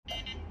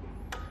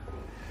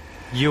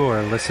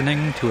You're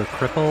listening to a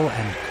Cripple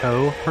and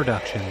Co.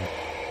 production.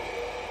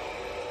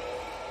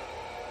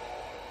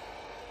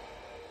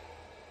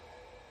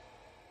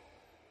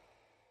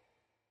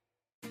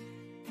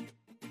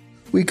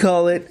 We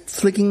call it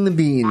flicking the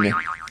bean,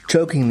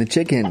 choking the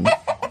chicken,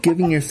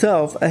 giving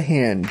yourself a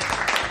hand,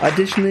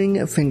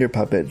 auditioning finger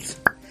puppets.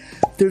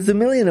 There's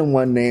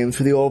 1,000,001 names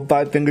for the old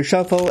five-finger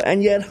shuffle,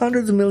 and yet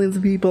hundreds of millions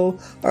of people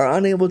are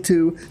unable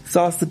to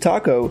sauce the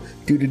taco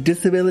due to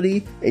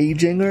disability,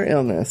 aging, or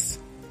illness.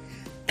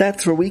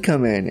 That's where we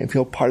come in, if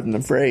you'll pardon the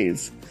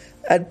phrase.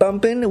 At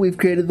Bumpin', we've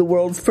created the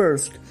world's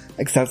first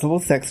accessible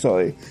sex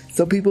toy,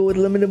 so people with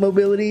limited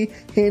mobility,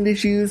 hand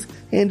issues,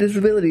 and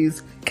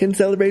disabilities can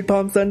celebrate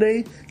Palm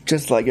Sunday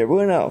just like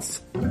everyone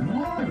else.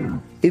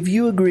 If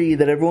you agree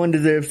that everyone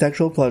deserves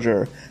sexual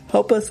pleasure,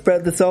 help us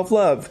spread the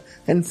self-love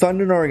and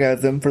fund an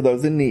orgasm for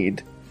those in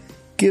need.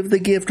 Give the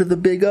gift of the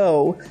big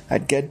O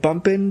at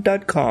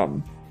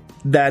getbumpin.com.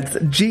 That's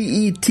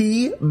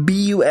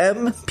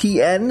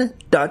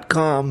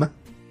GETBUMPN.com.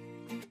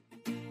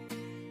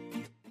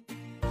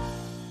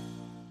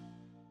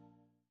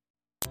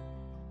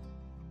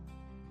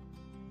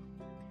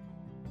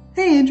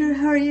 Hey Andrew,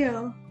 how are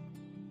you?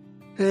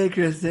 Hey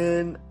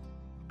Kristen,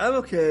 I'm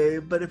okay,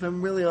 but if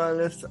I'm really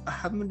honest, I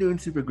haven't been doing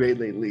super great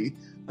lately.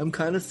 I'm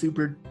kind of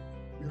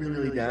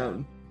really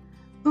down.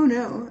 Oh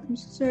no, I'm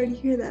so sorry to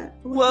hear that.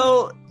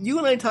 Well, you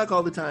and I talk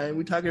all the time.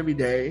 We talk every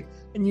day.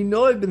 And you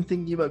know I've been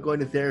thinking about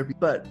going to therapy,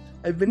 but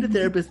I've been to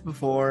therapists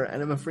before,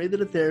 and I'm afraid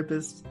that a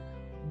therapist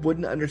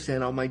wouldn't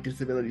understand all my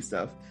disability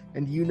stuff.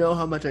 And you know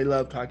how much I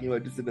love talking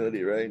about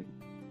disability, right?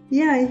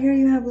 Yeah, I hear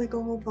you have like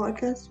a whole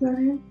podcast about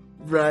it.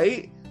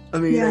 Right? I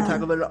mean, Yeah. I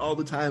talk about it all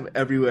the time,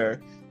 everywhere.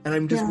 And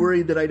I'm just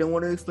worried that I don't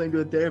want to explain to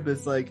a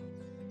therapist, like,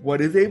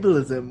 what is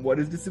ableism? What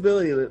is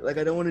disability? Like,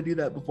 I don't want to do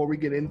that before we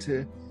get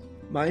into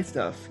my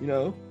stuff, you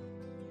know?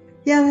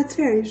 Yeah, that's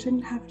fair. You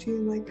shouldn't have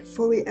to like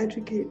fully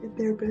educate a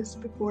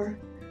therapist before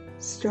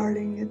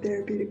starting a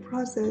therapeutic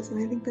process.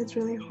 And I think that's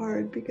really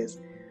hard because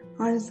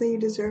honestly, you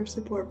deserve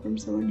support from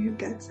someone who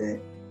gets it.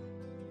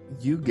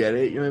 You get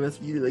it. You're my best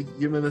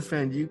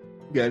friend. You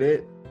get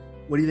it.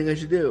 What do you think I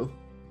should do?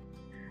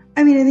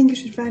 I mean, I think you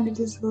should find a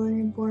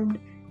disability-informed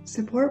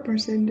support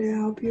person to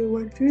help you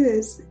work through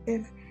this.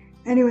 If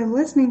anyone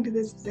listening to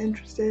this is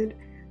interested,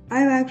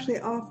 I'm actually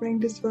offering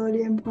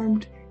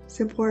disability-informed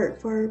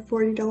support for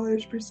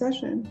 $40 per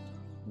session.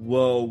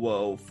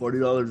 Whoa,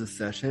 $40 a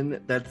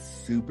session? That's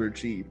super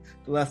cheap.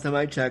 The last time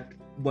I checked,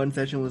 one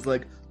session was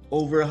like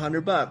over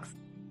 $100.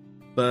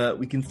 But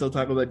we can still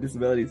talk about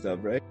disability stuff,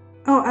 right?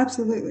 Oh,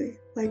 absolutely.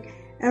 Like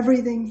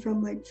everything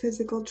from like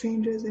physical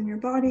changes in your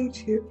body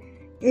to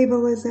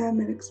ableism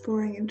and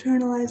exploring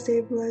internalized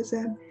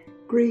ableism,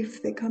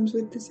 grief that comes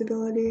with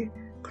disability,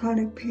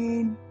 chronic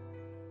pain,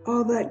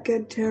 all that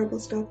good, terrible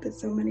stuff that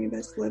so many of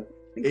us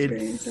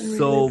experience on a It's regular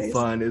so basis.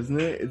 fun, isn't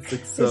it? It's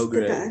like so It's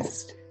great. the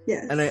best.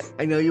 Yes. And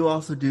I know you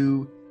also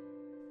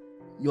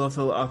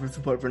offer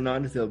support for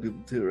non-disabled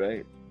people too,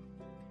 right?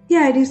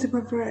 Yeah, I do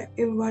support for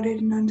able-bodied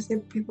and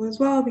non-disabled people as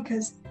well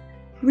because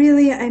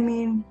really, I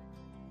mean,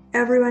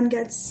 everyone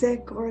gets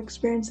sick or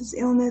experiences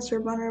illness or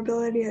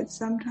vulnerability at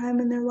some time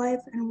in their life,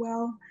 and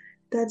well,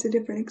 that's a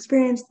different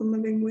experience than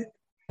living with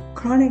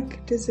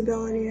chronic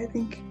disability. I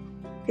think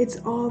it's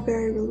all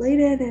very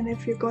related, and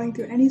if you're going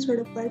through any sort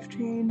of life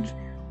change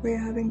where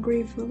you're having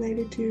grief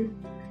related to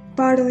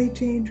bodily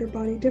change or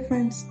body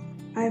difference,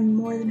 I'm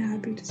more than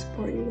happy to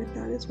support you with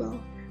that as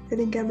well. I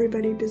think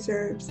everybody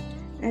deserves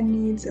and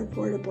needs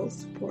affordable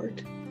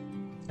support.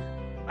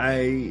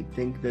 I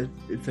think that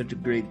it's such a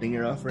great thing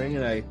you're offering,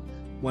 and I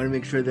want to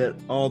make sure that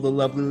all the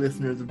lovely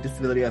listeners of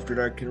Disability After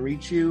Dark can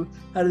reach you.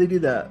 How do they do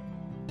that?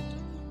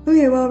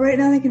 Okay, well, right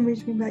now they can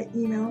reach me by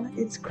email.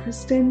 It's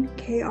Kristen,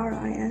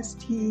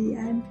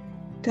 Kristen,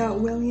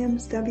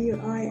 .Williams,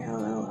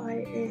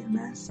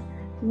 WILLIAMS,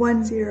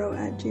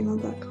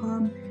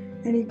 10@gmail.com.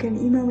 And you can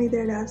email me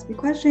there to ask me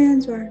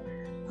questions or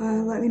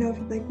let me know if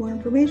you'd like more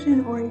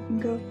information, or you can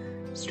go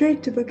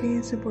straight to booking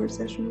a support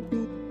session with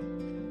me.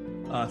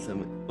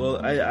 Awesome.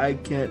 Well, I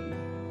can't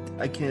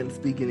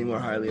speak any more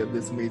highly of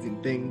this amazing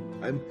thing.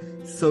 I'm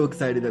so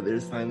excited that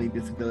there's finally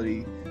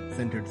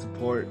disability-centered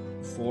support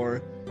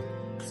for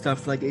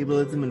stuff like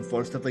ableism and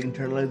for stuff like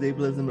internalized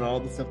ableism and all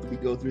the stuff that we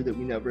go through that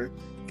we never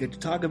get to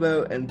talk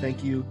about. And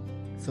thank you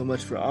so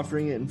much for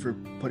offering it and for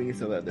putting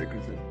yourself out there,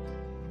 Kristen.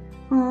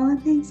 Aw,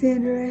 thanks,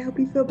 Andrew. I hope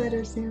you feel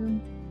better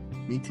soon.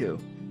 Me too.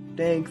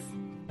 Thanks.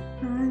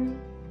 Bye.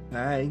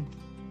 Bye.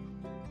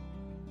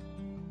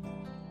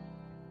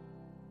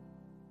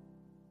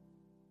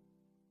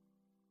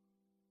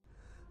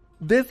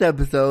 This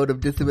episode of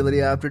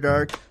Disability After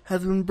Dark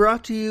has been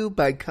brought to you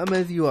by Come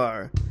As You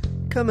Are.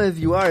 Come As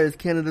You Are is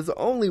Canada's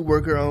only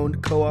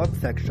worker-owned co-op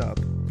sex shop.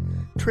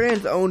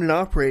 Trans-owned and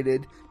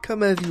operated,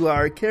 Come As You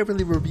Are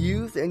carefully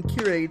reviews and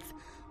curates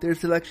their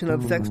selection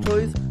of sex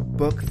toys,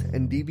 books,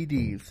 and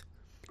DVDs.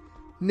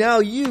 Now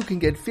you can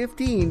get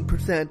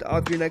 15%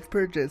 off your next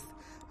purchase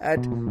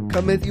at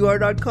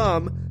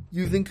comeasyouare.com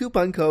using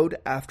coupon code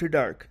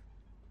AFTERDARK.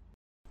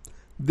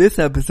 This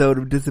episode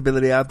of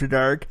Disability After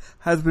Dark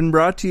has been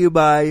brought to you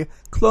by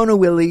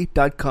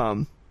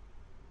Clone-A-Willy.com.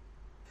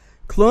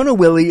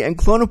 Clone-A-Willy and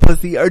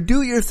Clone-A-Pussy are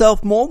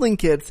do-it-yourself molding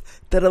kits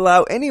that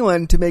allow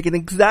anyone to make an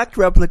exact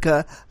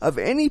replica of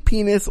any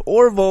penis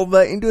or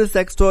vulva into a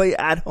sex toy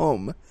at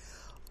home.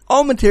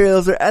 All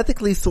materials are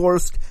ethically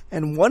sourced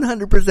and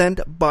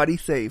 100% body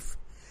safe.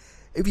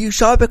 If you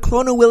shop at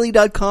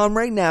Clone-A-Willy.com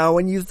right now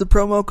and use the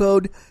promo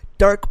code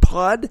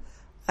DARKPOD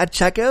at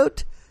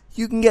checkout,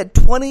 you can get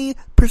 20%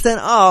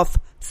 off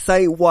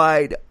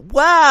site-wide.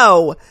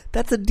 Wow!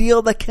 That's a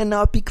deal that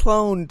cannot be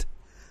cloned.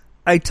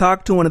 I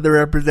talked to one of the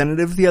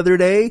representatives the other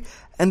day,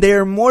 and they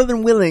are more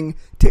than willing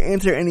to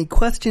answer any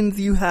questions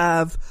you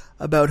have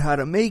about how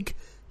to make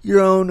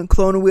your own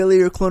Clone-A-Willy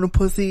or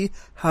Clone-A-Pussy,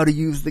 how to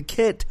use the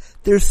kit.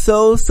 They're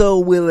so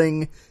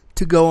willing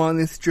to go on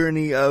this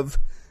journey of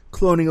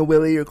cloning a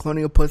Willy or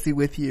cloning a Pussy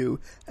with you,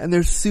 and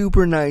they're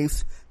super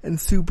nice and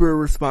super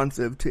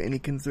responsive to any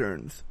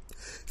concerns.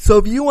 So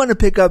if you want to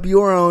pick up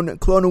your own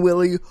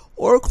Clone-A-Willy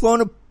or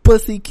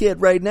Clone-A-Pussy kit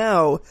right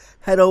now,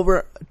 head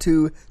over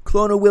to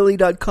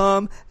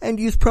Clone-A-Willy.com and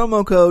use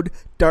promo code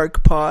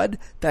DARKPOD,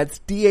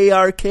 that's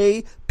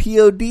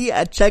DARKPOD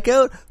at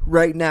checkout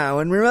right now.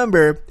 And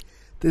remember,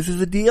 this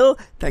is a deal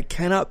that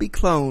cannot be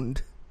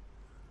cloned.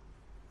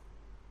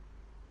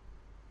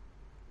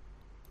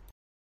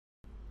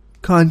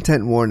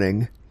 Content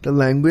warning. The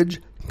language,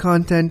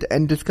 content,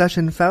 and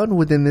discussion found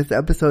within this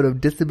episode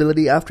of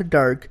Disability After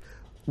Dark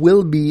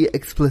will be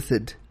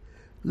explicit.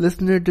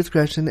 Listener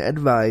discretion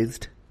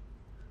advised.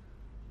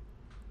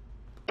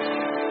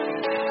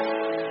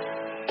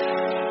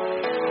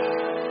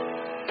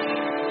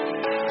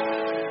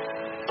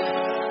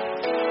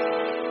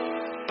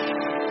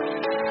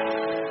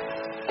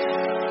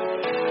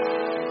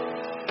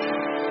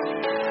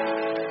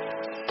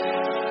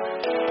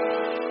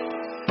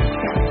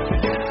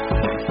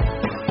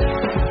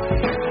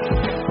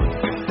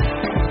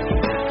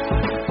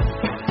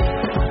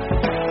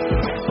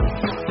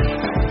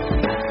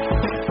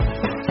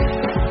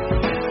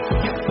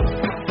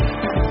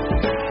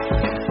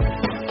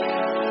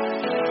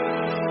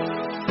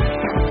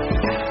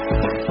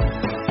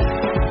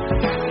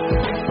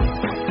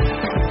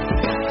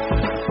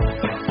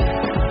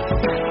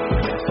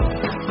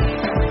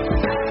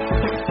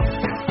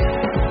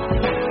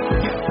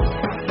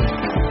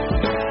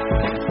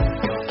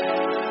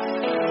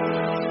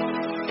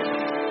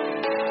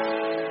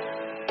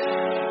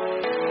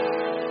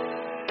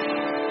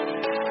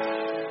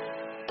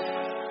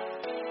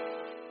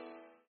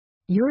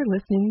 You're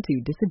listening to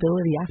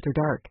Disability After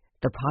Dark,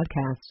 the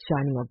podcast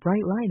shining a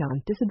bright light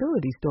on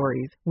disability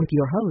stories with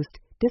your host,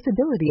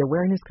 Disability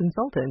Awareness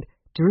Consultant,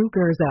 Drew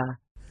Gurza.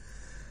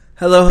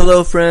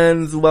 Hello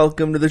friends,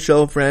 welcome to the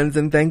show friends,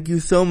 and thank you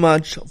so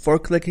much for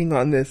clicking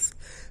on this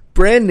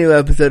brand new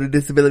episode of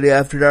Disability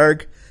After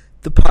Dark,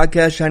 the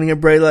podcast shining a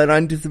bright light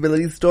on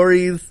disability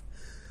stories.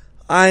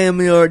 I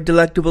am your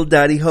delectable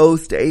daddy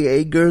host,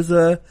 AA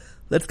Gurza.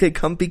 Let's get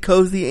comfy,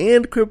 cozy,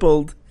 and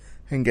crippled,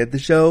 and get the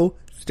show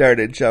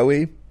started, shall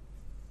we?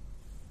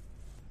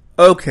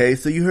 Okay,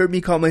 so you heard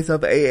me call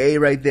myself AA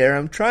right there.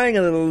 I'm trying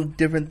a little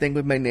different thing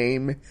with my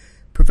name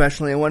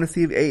professionally. I want to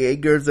see if AA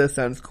Gurza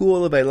sounds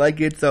cool, if I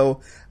like it. So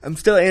I'm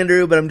still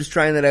Andrew, but I'm just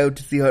trying that out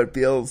to see how it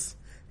feels.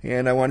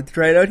 And I wanted to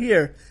try it out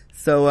here.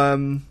 So,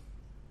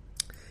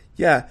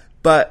 yeah.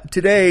 But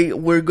today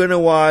we're gonna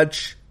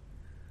watch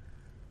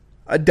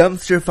a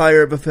dumpster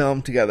fire of a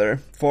film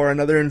together for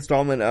another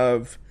installment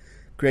of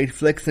Great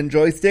Flicks and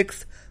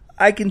Joysticks.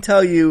 I can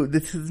tell you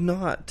this is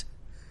not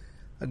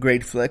a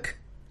great flick,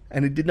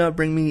 and it did not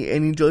bring me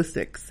any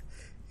joysticks.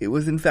 It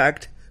was in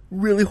fact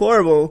really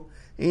horrible,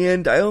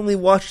 and I only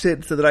watched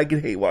it so that I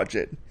could hate watch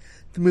it.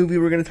 The movie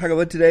we're going to talk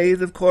about today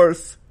is, of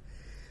course,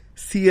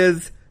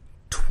 Sia's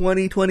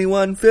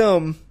 2021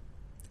 film,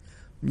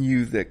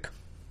 Music.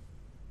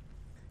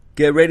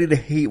 Get ready to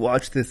hate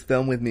watch this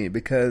film with me,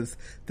 because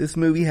this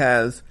movie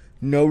has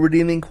no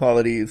redeeming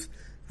qualities,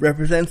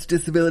 represents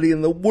disability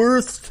in the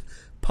worst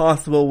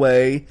possible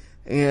way,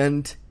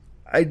 and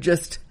I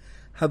just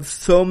have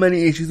so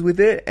many issues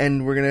with it,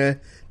 and we're gonna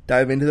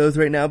dive into those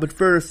right now. But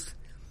first,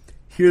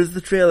 here's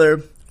the trailer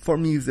for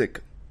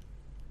Music.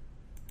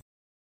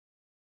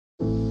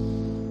 All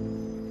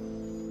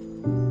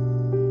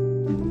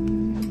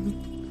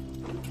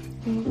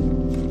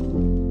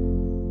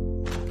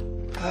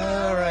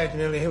right,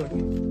 Nelly, here we go.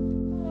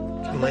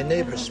 My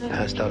neighbor's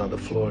passed out on the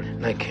floor,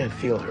 and I can't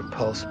feel her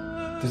pulse.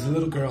 Does the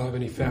little girl have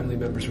any family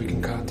members we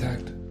can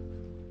contact?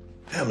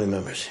 Family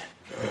members.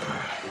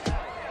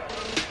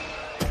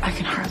 I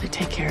can hardly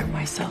take care of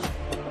myself.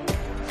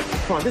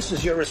 Come on, this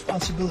is your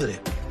responsibility.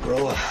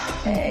 Grow up.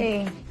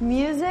 Hey,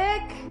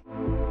 music?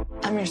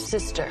 I'm your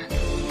sister.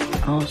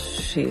 All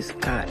she's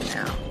got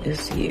now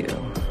is you.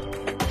 Calm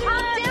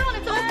down,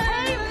 it's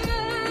okay.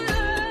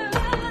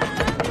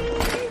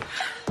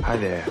 Hi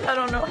there. I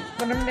don't know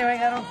what I'm doing.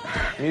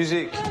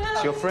 Music,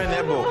 it's your friend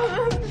Ebo.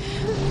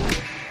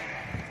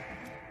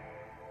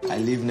 I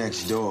live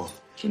next door.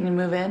 Can you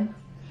move in?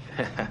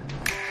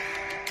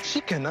 She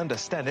can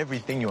understand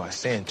everything you are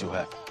saying to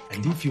her.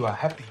 And if you are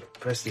happy,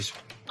 press this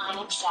one. I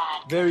am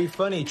sad. Very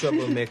funny,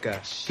 troublemaker.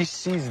 She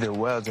sees the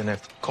world in a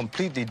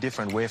completely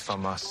different way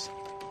from us.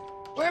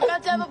 We're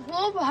about to have a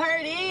pool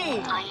party.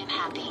 I am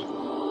happy.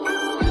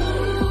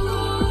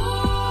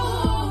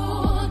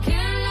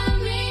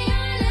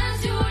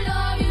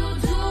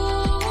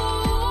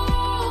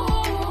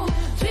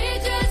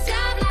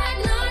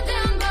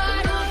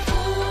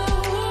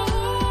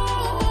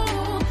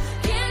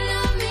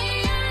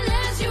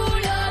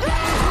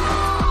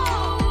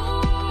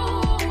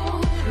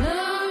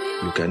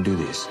 You can do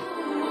this.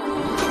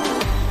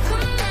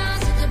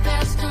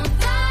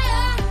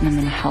 And I'm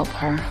gonna help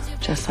her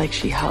just like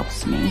she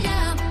helps me.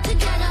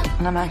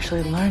 And I'm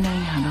actually learning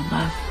how to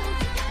love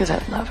because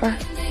I love her.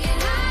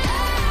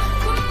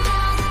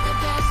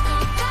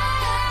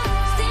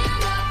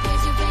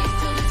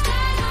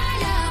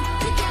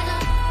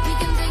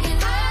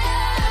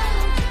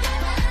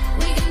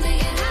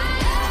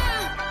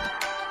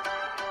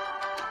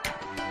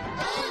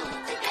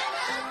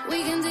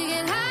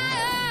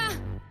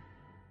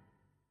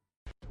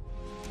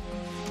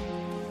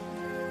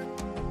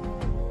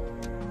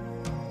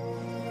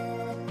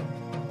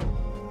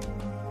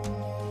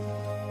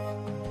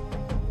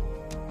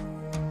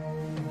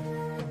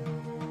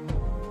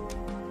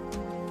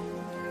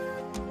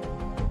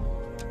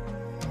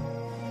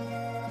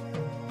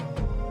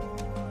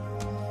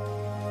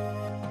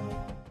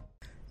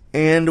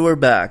 And we're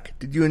back.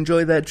 Did you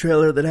enjoy that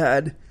trailer that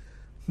had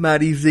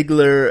Maddie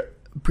Ziegler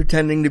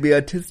pretending to be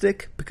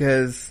autistic?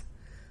 Because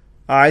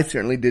I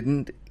certainly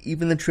didn't.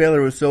 Even the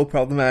trailer was so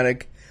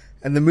problematic,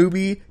 and the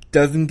movie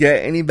doesn't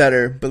get any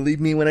better, believe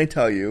me when I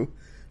tell you.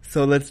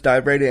 So let's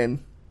dive right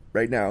in,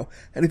 right now.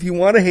 And if you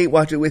want to hate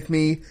watch it with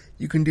me,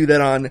 you can do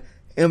that on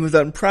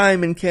Amazon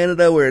Prime in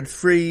Canada where it's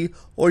free,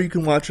 or you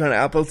can watch it on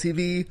Apple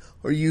TV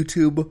or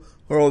YouTube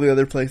or all the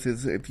other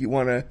places if you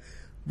want to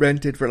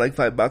rent it for like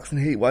 $5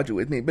 and hate watch it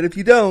with me. But if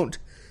you don't,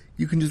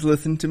 you can just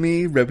listen to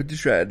me rip it to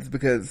shreds,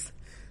 because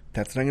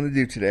that's what I'm going to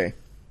do today.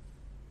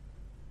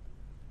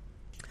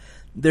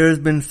 There has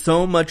been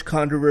so much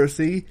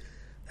controversy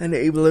and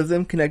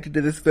ableism connected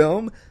to this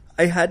film.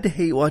 I had to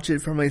hate watch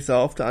it for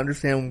myself to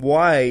understand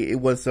why it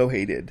was so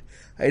hated.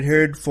 I'd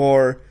heard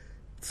for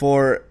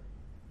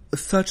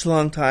such a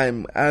long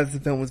time as the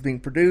film was being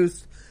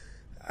produced,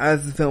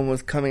 as the film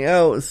was coming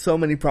out, so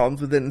many problems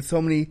with it, and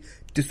so many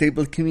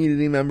disabled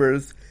community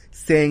members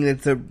saying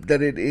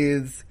that it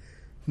is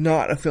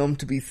not a film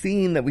to be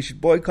seen, that we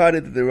should boycott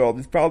it, that there were all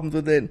these problems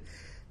with it.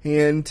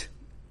 And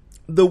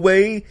the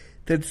way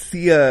that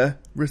Sia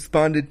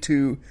responded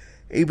to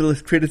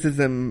ableist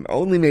criticism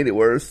only made it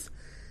worse.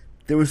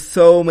 There were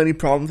so many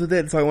problems with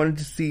it, so I wanted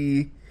to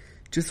see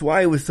just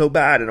why it was so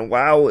bad. And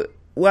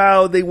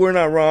wow, they were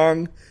not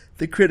wrong.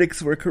 The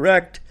critics were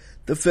correct.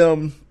 The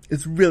film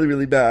is really,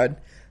 really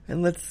bad.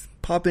 And let's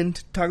pop in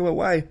to talk about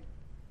why.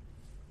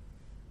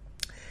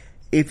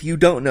 If you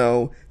don't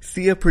know,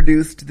 Sia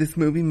produced this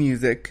movie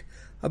Music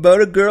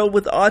about a girl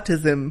with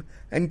autism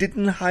and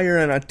didn't hire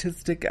an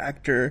autistic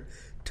actor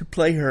to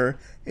play her,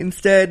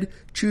 instead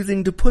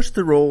choosing to push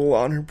the role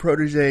on her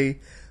protege,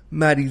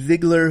 Maddie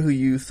Ziegler, who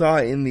you saw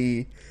in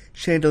the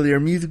Chandelier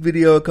music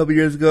video a couple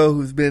years ago,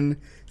 who's been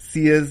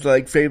Sia's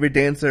favorite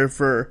dancer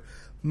for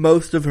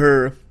most of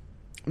her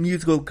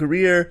musical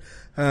career.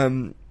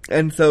 And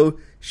so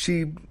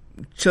she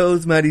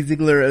chose Maddie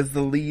Ziegler as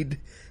the lead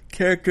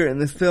character in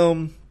this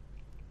film.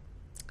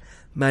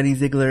 Maddie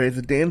Ziegler is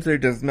a dancer,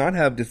 does not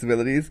have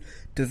disabilities,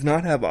 does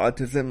not have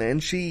autism,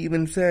 and she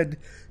even said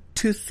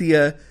to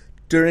Sia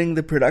during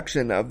the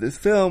production of this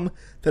film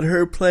that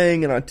her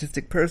playing an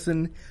autistic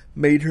person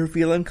made her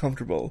feel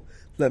uncomfortable.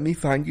 Let me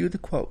find you the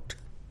quote.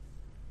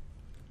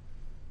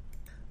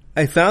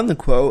 I found the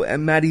quote,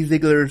 and Maddie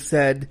Ziegler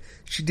said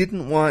she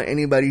didn't want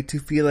anybody to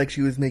feel like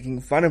she was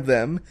making fun of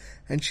them,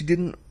 and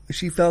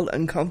she felt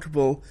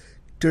uncomfortable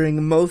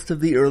during most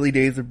of the early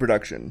days of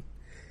production.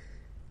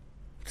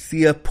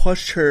 Sia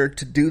pushed her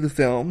to do the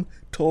film,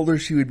 told her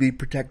she would be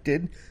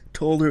protected,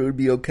 told her it would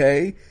be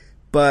okay,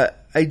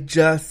 but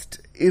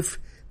if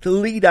the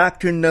lead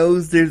actor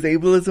knows there's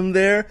ableism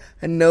there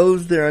and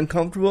knows they're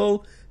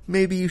uncomfortable,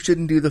 maybe you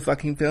shouldn't do the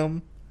fucking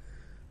film.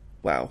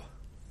 Wow.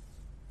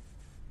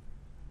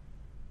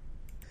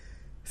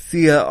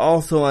 Sia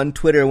also on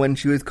Twitter, when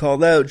she was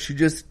called out, she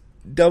just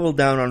doubled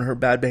down on her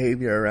bad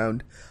behavior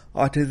around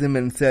autism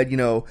and said,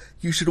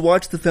 you should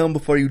watch the film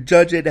before you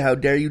judge it. How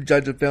dare you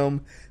judge a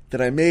film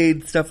that I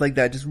made? Stuff like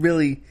that. Just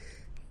really,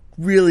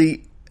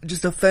 really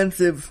just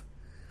offensive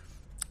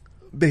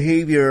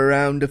behavior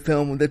around a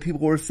film that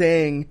people were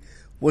saying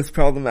was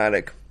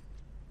problematic.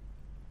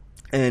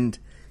 And,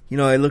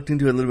 I looked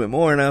into it a little bit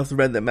more, and I also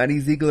read that Maddie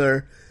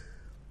Ziegler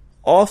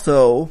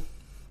also,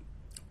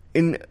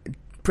 in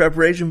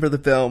preparation for the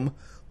film,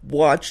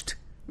 watched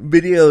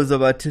videos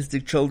of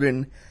autistic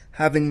children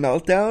having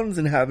meltdowns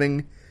and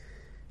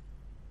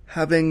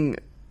having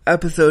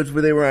episodes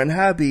where they were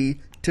unhappy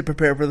to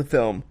prepare for the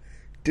film.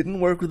 Didn't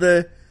work with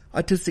an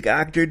autistic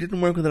actor,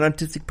 didn't work with an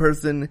autistic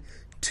person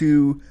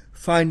to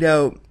find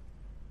out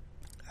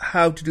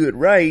how to do it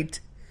right.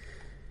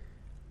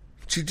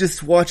 to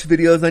just watch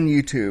videos on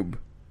YouTube.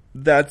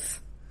 That's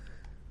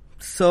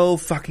so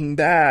fucking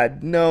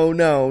bad. No.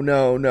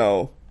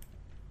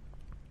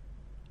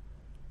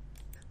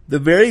 The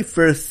very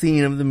first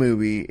scene of the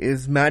movie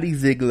is Maddie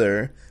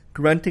Ziegler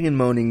grunting and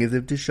moaning as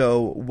if to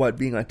show what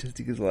being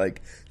autistic is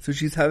like. So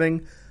she's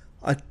having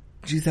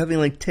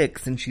like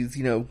tics, and she's,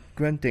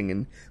 grunting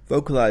and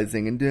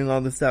vocalizing and doing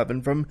all this stuff.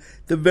 And from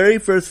the very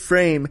first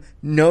frame,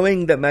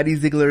 knowing that Maddie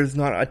Ziegler is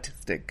not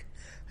autistic,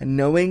 and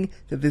knowing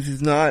that this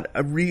is not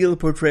a real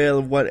portrayal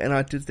of what an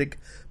autistic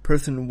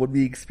person would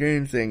be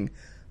experiencing,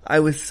 I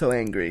was so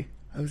angry.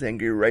 I was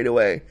angry right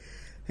away.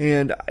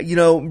 And,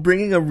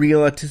 bringing a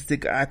real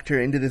autistic actor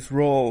into this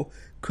role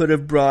could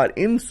have brought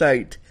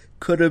insight,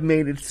 could have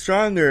made it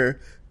stronger,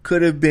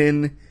 could have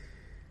been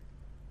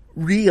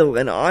real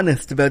and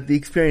honest about the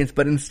experience,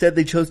 but instead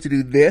they chose to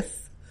do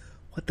this?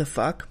 What the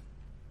fuck?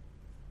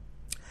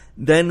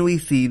 Then we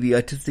see the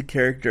autistic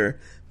character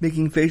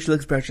making facial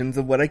expressions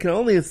of what I can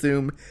only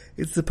assume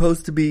is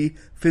supposed to be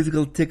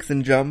physical tics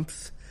and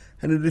jumps,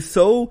 and it is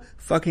so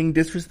fucking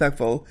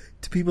disrespectful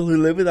to people who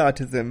live with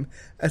autism,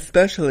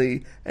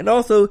 especially, and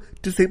also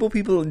disabled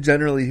people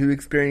generally who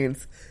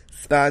experience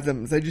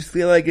spasms. I just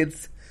feel like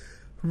it's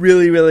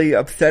really, really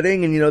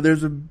upsetting, and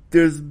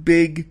there's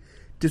big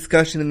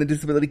discussion in the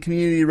disability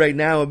community right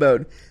now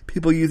about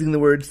people using the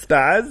word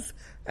spaz,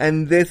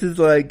 and this is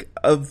like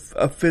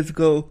a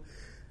physical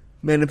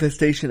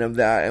manifestation of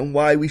that, and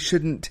why we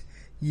shouldn't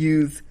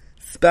use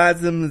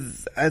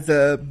spasms as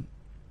a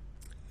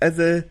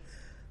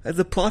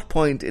plot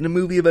point in a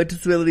movie about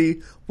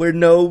disability where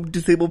no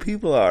disabled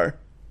people are.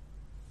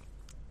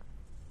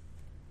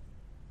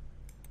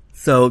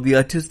 So the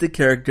autistic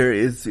character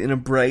is in a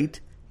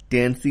bright,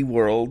 dancey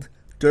world.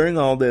 During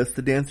all this,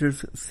 the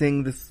dancers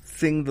sing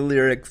the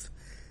lyrics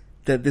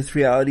that this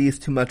reality is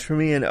too much for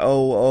me, and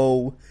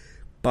oh,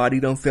 body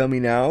don't fail me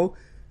now.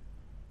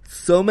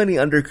 So many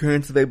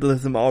undercurrents of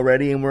ableism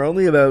already, and we're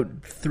only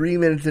about 3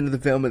 minutes into the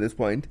film at this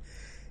point.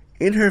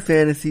 In her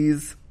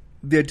fantasies,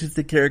 the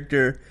autistic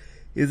character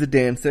is a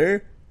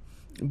dancer,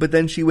 but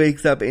then she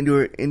wakes up into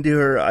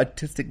her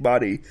autistic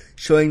body,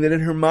 showing that in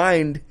her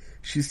mind,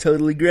 she's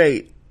totally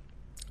great.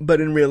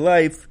 But in real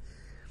life,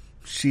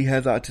 she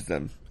has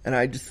autism. And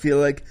I just feel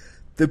like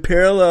the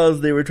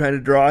parallels they were trying to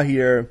draw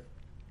here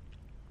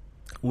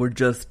were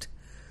just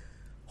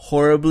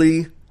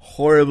horribly,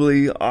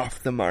 horribly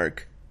off the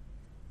mark.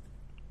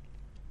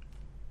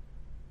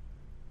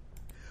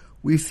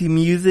 We see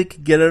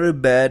Music get out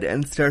of bed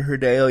and start her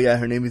day. Oh yeah,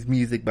 her name is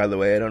Music, by the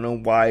way. I don't know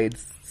why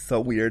it's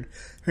so weird.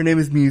 Her name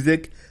is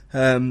Music.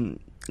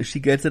 She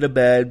gets out of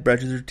bed,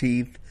 brushes her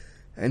teeth,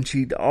 and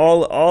she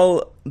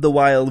all the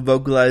while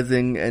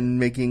vocalizing and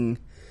making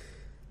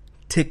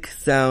tick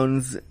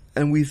sounds.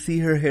 And we see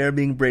her hair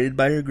being braided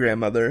by her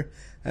grandmother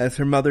as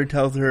her mother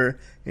tells her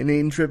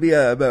inane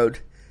trivia about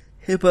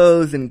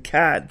hippos and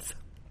cats.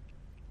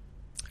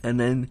 And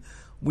then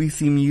we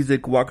see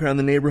Music walk around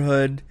the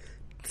neighborhood,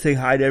 say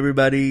hi to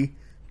everybody,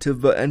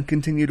 and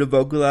continue to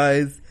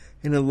vocalize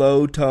in a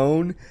low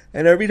tone.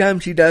 And every time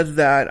she does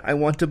that, I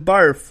want to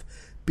barf,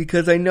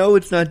 because I know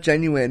it's not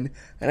genuine,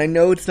 and I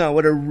know it's not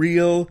what a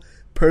real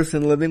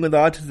person living with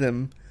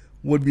autism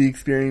would be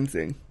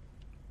experiencing.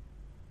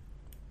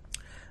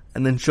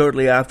 And then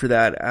shortly after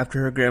that,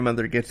 after her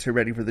grandmother gets her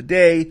ready for the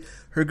day,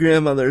 her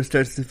grandmother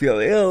starts to feel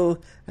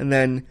ill, and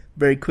then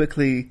very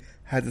quickly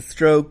has a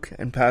stroke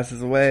and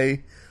passes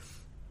away.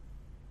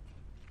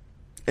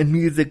 And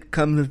Music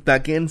comes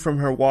back in from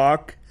her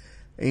walk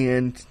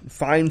and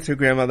finds her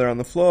grandmother on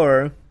the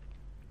floor.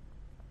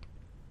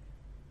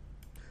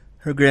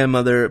 Her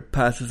grandmother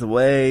passes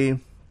away.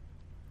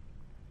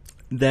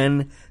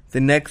 Then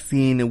the next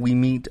scene, we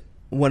meet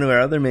one of our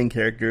other main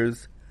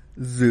characters,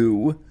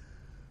 Zoo,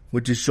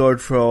 which is short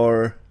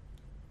for,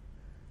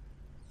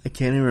 I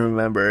can't even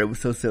remember, it was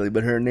so silly,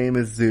 but her name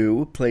is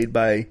Zoo, played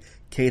by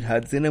Kate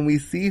Hudson, and we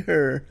see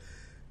her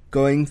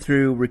going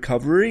through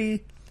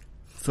recovery.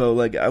 So,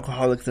 like,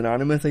 Alcoholics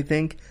Anonymous, I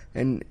think.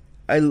 And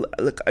I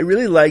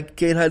really like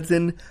Kate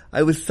Hudson.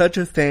 I was such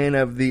a fan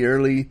of the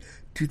early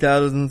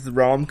 2000s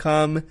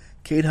rom-com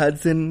Kate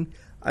Hudson.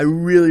 I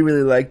really,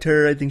 really liked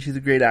her. I think she's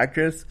a great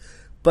actress.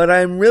 But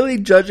I'm really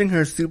judging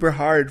her super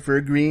hard for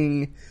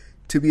agreeing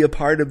to be a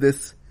part of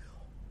this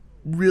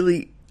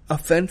really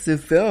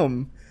offensive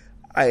film.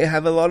 I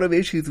have a lot of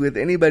issues with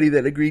anybody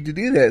that agreed to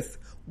do this.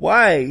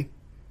 Why?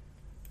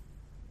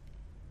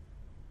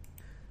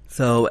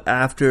 So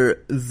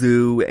after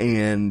Zoo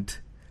and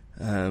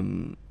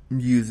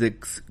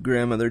Music's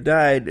grandmother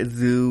died,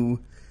 Zoo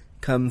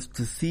comes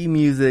to see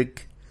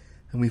Music,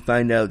 and we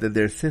find out that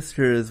they're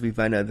sisters. We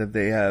find out that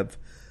they have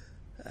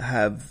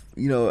a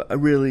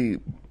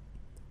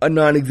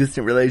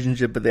non-existent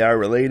relationship, but they are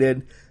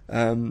related.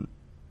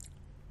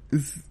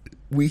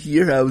 We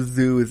hear how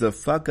Zoo is a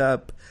fuck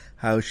up,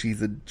 how she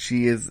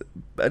is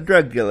a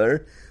drug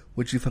dealer,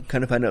 which you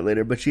kind of find out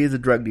later, but she is a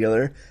drug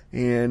dealer,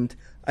 and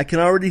I can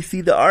already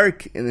see the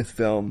arc in this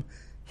film.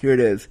 Here it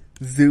is.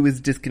 Zoo is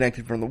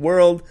disconnected from the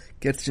world,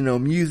 gets to know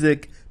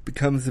Music,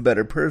 becomes a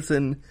better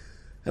person,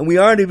 And we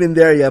aren't even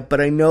there yet, but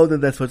I know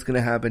that that's what's going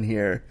to happen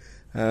here.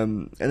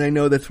 And I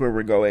know that's where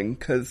we're going,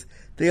 because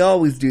they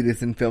always do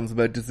this in films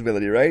about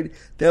disability, right?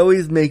 They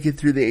always make it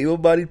through the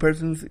able-bodied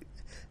person's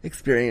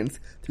experience,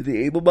 through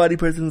the able-bodied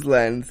person's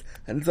lens,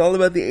 and it's all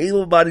about the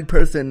able-bodied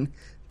person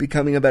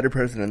becoming a better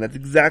person, and that's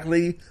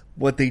exactly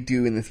what they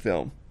do in this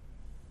film.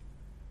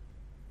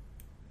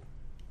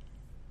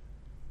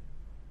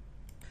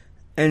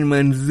 And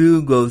when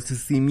Zhu goes to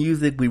see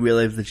Music, we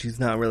realize that she's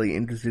not really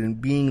interested in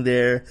being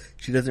there.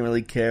 She doesn't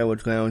really care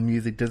what's going on with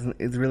Music,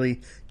 is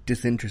really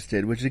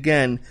disinterested, which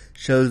again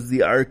shows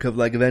the arc of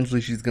like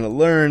eventually she's gonna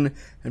learn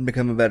and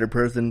become a better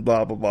person,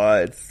 blah blah blah.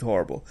 It's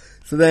horrible.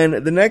 So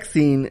then the next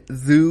scene,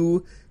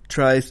 Zhu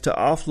tries to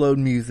offload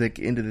Music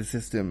into the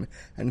system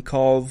and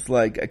calls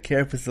like a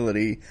care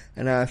facility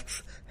and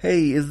asks,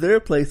 hey, is there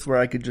a place where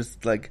I could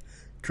just like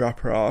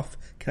drop her off?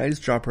 Can I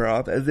just drop her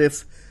off? As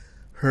if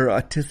her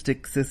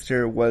autistic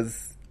sister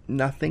was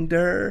nothing to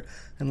her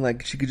and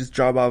like she could just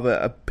drop off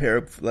a pair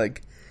of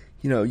like,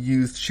 you know,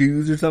 used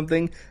shoes or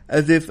something,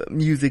 as if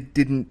Music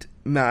didn't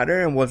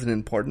matter and wasn't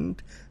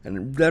important.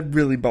 And that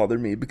really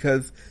bothered me,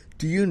 because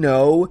do you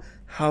know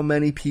how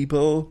many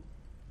people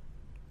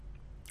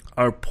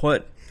are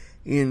put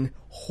in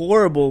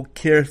horrible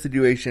care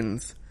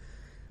situations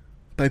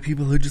by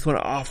people who just want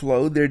to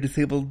offload their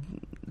disabled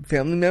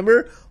family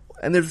member?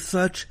 And there's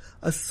such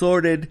a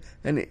sordid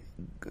and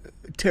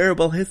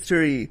terrible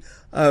history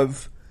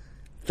of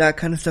that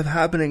kind of stuff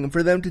happening. And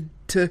for them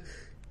to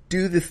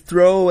do this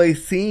throwaway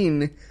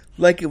scene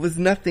like it was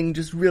nothing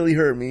just really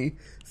hurt me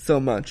so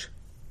much.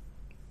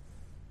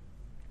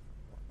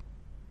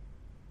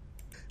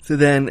 So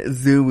then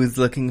Zhu is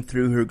looking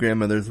through her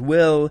grandmother's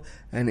will,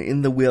 and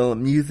in the will,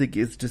 Music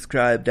is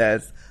described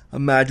as a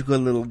magical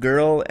little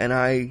girl, and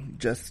I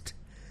just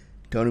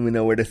don't even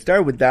know where to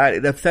start with that.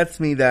 It upsets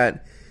me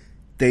that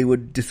they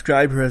would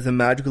describe her as a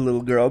magical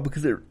little girl,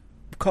 because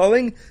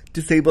calling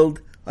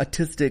disabled,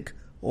 autistic,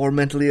 or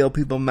mentally ill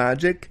people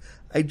magic,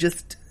 I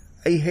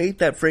hate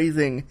that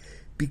phrasing,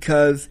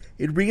 because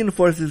it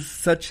reinforces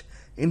such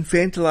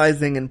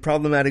infantilizing and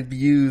problematic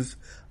views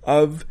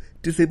of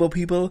disabled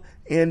people,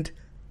 and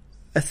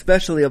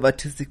especially of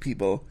autistic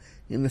people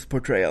in this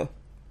portrayal.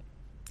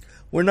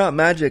 We're not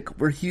magic,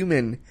 we're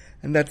human,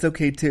 and that's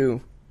okay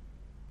too.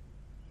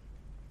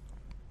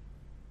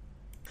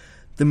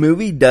 The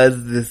movie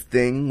does this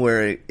thing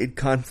where it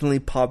constantly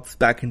pops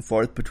back and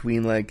forth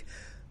between like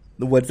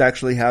what's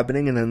actually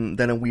happening and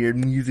then a weird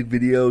music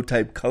video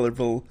type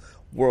colorful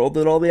world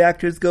that all the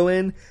actors go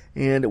in,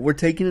 and we're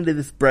taken into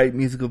this bright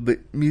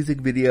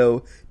music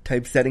video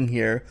type setting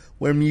here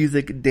where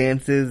Music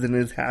dances and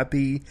is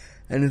happy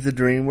and is a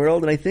dream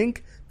world. And I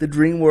think the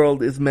dream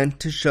world is meant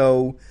to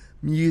show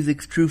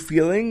Music's true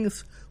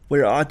feelings,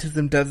 where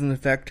autism doesn't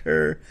affect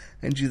her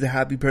and she's a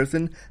happy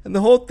person, and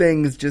the whole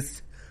thing is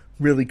just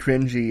really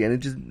cringy,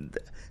 and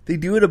they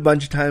do it a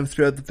bunch of times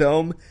throughout the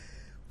film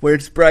where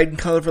it's bright and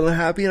colorful and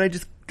happy, and I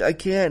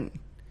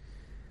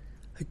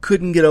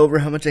couldn't get over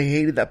how much I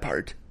hated that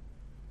part.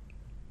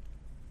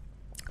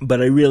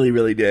 But I really,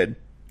 really did.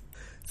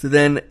 So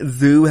then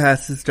Zhu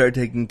has to start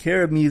taking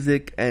care of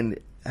Music and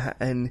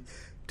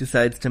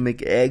decides to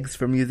make eggs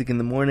for Music in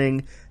the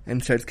morning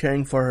and starts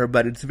caring for her,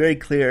 but it's very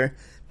clear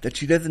that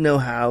she doesn't know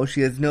how.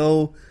 She has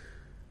no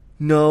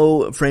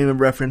frame of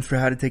reference for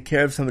how to take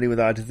care of somebody with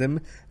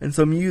autism, and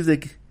so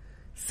Music,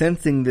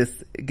 sensing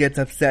this, gets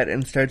upset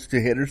and starts to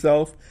hit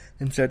herself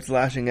and starts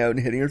lashing out and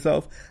hitting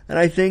herself. And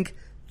I think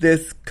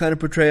this kind of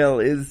portrayal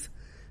is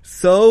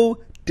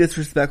so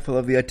disrespectful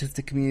of the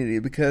autistic community,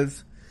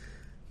 because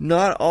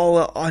not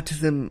all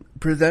autism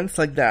presents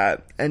like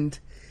that, and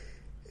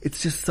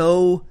it's just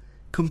so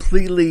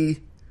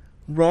completely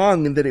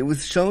wrong that it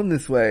was shown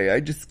this way.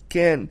 I just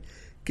can't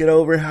get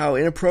over how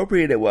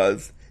inappropriate it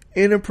was.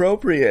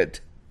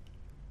 Inappropriate.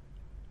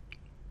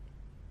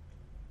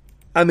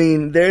 I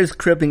mean, there's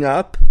Cripping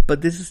Up,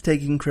 but this is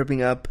taking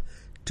Cripping Up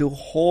to a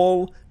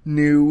whole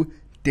new,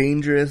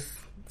 dangerous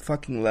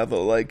fucking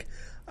level. Like,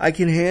 I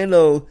can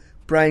handle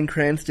Bryan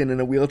Cranston in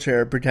a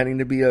wheelchair pretending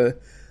to be a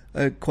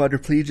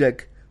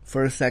quadriplegic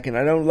for a second.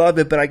 I don't love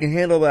it, but I can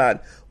handle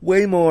that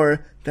way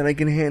more than I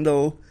can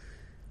handle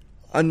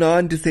a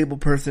non-disabled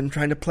person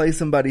trying to play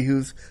somebody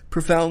who's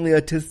profoundly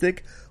autistic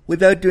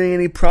without doing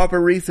any proper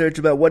research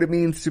about what it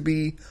means to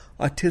be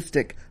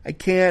autistic. I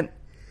can't.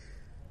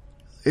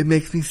 It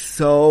makes me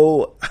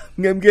so...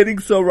 I'm getting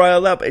so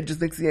riled up. It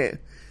just makes me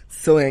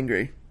so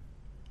angry.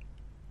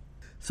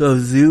 So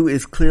Zhu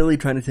is clearly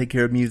trying to take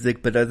care of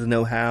Music, but doesn't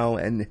know how.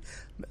 And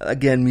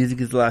again,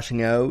 Music is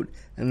lashing out.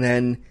 And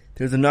then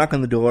there's a knock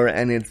on the door,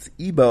 and it's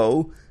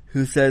Ebo,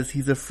 who says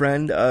he's a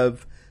friend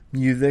of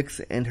Music's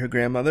and her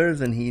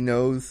grandmother's, and he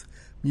knows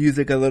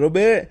Music a little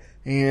bit.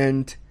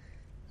 And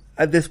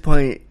at this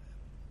point,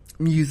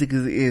 Music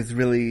is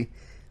really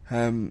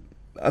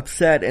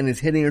upset and is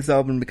hitting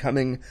herself and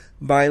becoming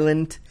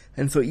violent.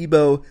 And so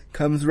Ebo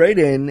comes right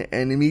in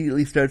and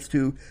immediately starts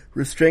to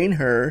restrain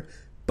her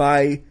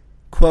by,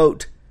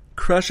 quote,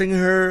 crushing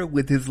her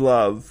with his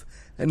love.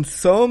 And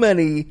so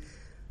many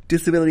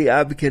disability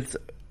advocates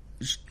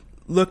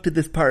looked at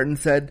this part and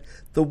said,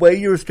 the way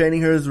you're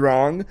restraining her is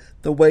wrong.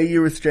 The way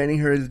you're restraining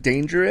her is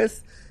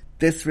dangerous.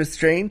 This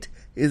restraint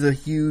is a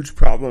huge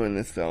problem in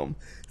this film.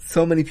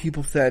 So many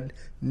people said,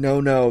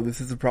 no, this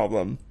is a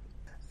problem.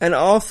 And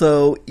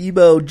also,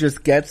 Ebo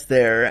just gets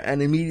there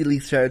and immediately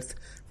starts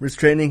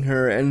restraining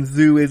her, and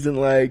Zhu isn't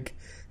like,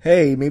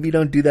 hey, maybe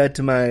don't do that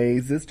to my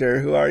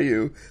sister, who are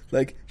you?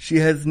 Like, she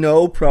has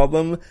no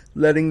problem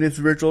letting this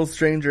virtual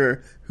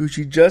stranger, who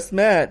she just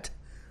met,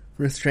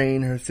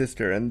 restrain her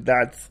sister, and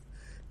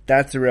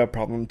that's a real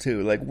problem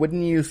too. Like,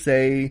 wouldn't you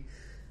say,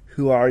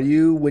 who are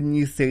you? Wouldn't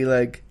you say,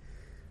 like,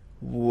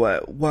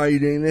 what, why are you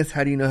doing this?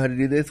 How do you know how to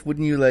do this?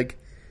 Wouldn't you, like,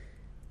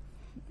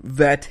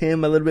 vet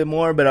him a little bit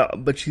more?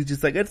 But she's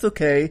just like, it's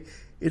okay,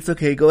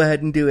 go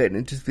ahead and do it.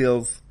 And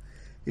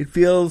it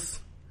feels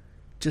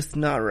just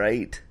not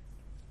right.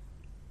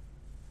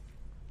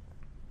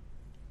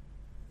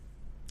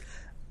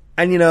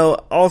 And, you know,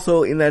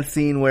 also in that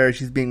scene where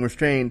she's being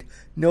restrained,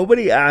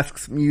 nobody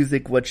asks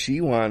Music what she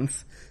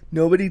wants.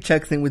 Nobody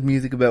checks in with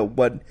Music about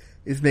what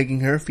is making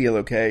her feel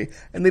okay.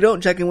 And they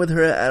don't check in with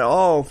her at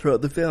all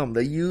throughout the film.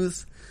 They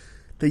use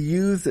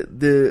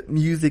the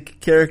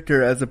Music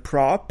character as a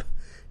prop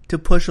to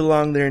push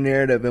along their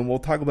narrative, and we'll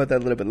talk about that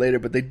a little bit later,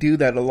 but they do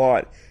that a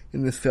lot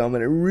in this film,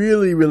 and it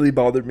really, really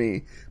bothered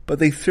me. But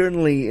they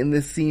certainly, in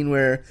this scene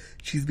where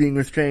she's being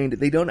restrained,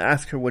 they don't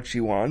ask her what she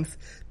wants.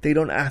 They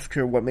don't ask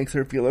her what makes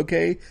her feel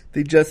okay.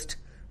 They just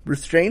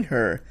restrain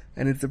her,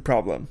 and it's a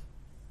problem.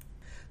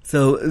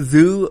 So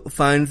Zhu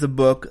finds a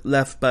book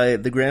left by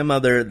the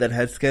grandmother that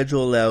has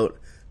scheduled out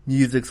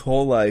Music's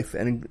whole life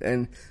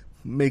and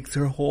makes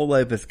her whole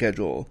life a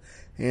schedule.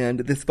 And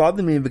this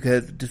bothered me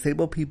because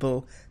disabled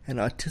people and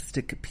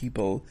autistic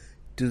people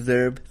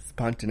deserve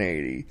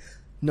spontaneity.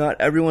 Not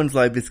everyone's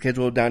life is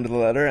scheduled down to the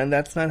letter, and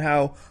that's not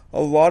how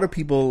a lot of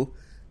people's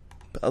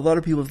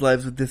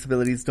lives with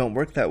disabilities don't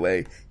work that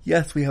way.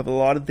 Yes, we have a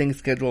lot of things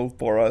scheduled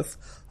for us.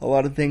 A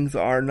lot of things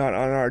are not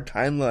on our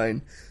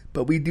timeline,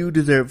 but we do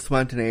deserve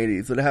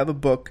spontaneity. So to have a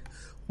book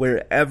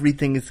where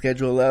everything is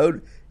scheduled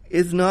out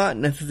is not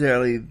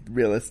necessarily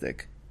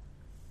realistic.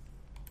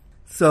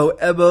 So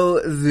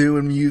Ebo, Zhu,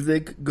 and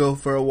Music go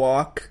for a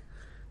walk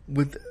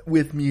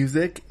with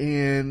Music,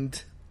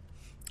 and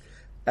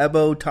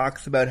Ebo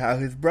talks about how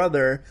his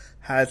brother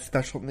has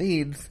special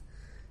needs,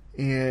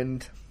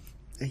 and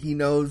he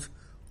knows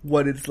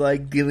what it's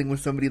like dealing with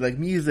somebody like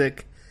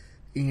Music,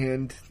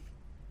 and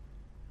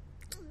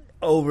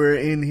over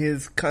in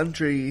his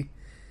country,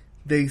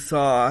 they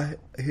saw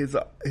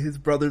his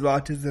brother's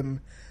autism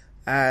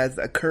as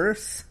a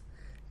curse,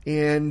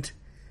 and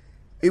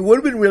it would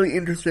have been really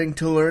interesting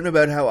to learn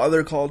about how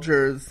other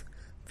cultures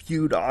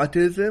viewed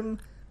autism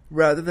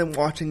rather than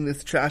watching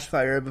this trash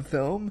fire of a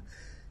film.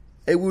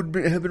 It would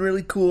have been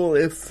really cool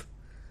if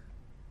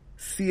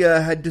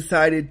Sia had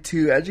decided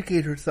to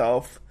educate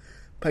herself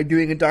by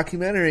doing a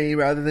documentary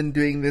rather than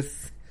doing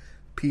this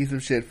piece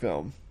of shit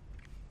film.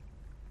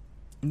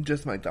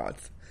 Just my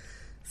thoughts.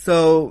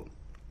 So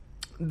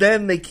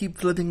then they keep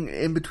flipping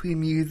in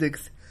between music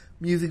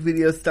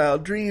video style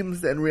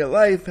dreams and real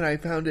life, and I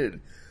found it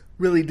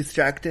really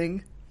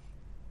distracting.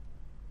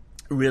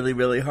 Really,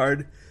 really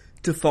hard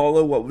to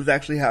follow what was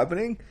actually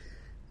happening.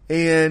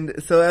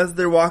 And so as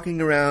they're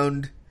walking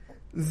around,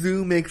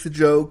 Zhu makes a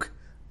joke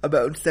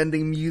about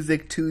sending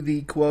Music to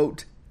the,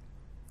 quote,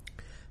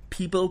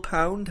 People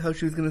Pound, how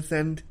she was going to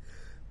send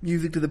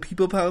Music to the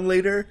People Pound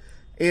later.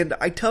 And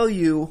I tell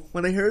you,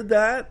 when I heard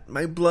that,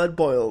 my blood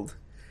boiled.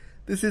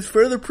 This is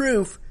further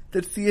proof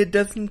that Sia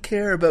doesn't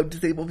care about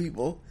disabled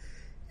people.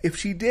 If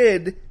she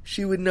did,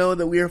 she would know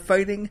that we are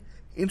fighting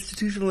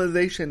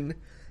institutionalization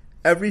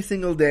every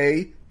single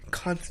day,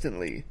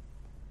 constantly.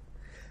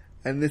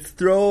 And this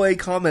throwaway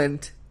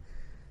comment,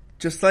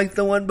 just like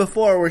the one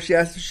before where she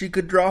asked if she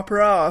could drop her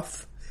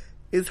off,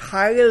 is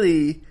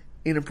highly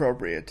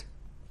inappropriate.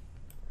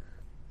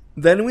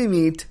 Then we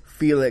meet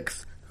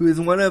Felix, who is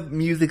one of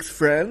Music's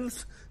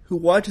friends, who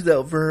watches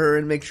out for her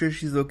and makes sure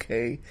she's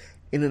okay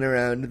in and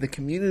around the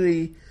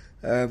community.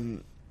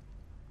 And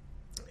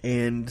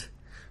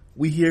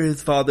we hear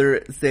his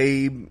father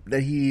say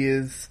that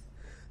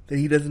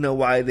he doesn't know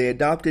why they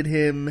adopted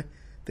him.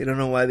 They don't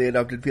know why they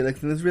adopted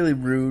Felix in this really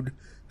rude,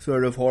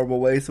 sort of horrible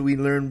way. So we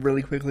learn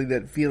really quickly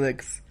that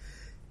Felix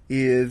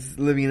is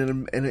living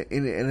in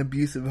an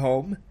abusive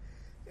home,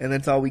 and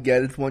that's all we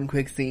get. It's one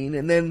quick scene,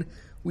 and then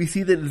we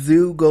see that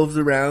Zhu goes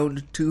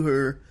around to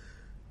her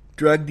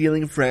drug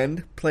dealing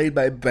friend, played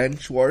by Ben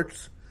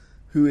Schwartz,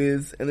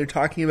 and they're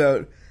talking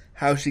about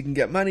how she can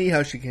get money,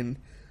 how she can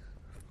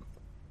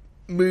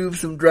move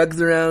some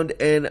drugs around,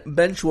 and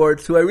Ben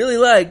Schwartz, who I really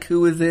like,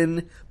 who was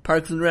in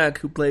Parks and Rec,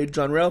 who played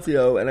John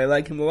Ralphio, and I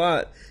like him a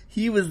lot,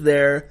 he was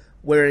there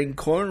wearing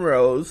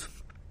cornrows,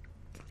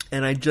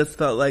 and I just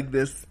felt like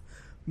this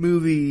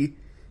movie,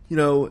 you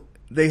know,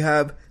 they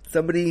have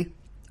somebody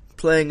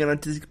playing an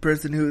autistic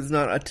person who is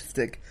not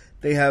autistic.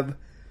 They have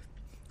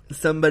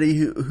somebody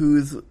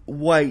who's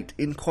white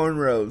in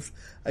cornrows.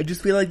 I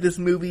just feel like this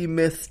movie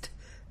missed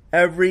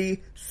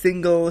every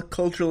single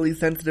culturally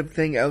sensitive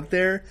thing out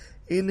there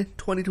in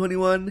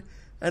 2021,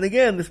 And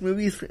again, this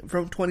movie is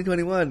from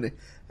 2021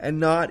 and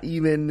not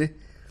even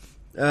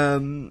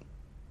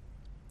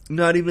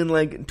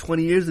like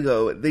 20 years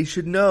ago. They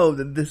should know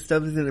that this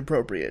stuff is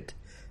inappropriate.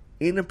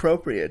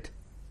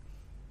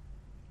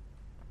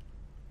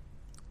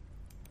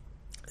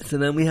 So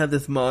then we have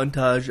this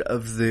montage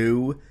of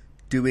Zhu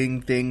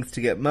doing things to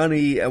get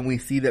money, and we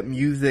see that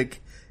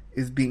music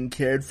is being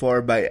cared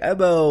for by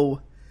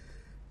Ebo,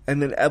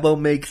 and then Ebo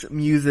makes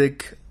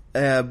music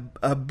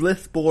a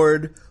bliss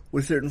board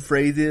with certain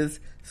phrases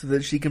so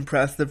that she can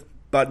press the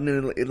button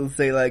and it'll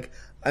say like,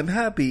 I'm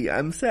happy,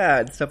 I'm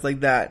sad, stuff like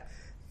that.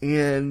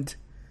 And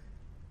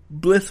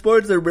bliss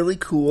boards are really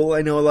cool.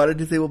 I know a lot of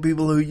disabled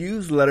people who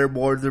use letter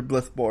boards or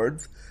bliss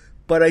boards,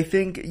 but I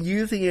think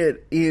using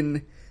it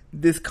in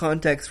this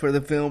context for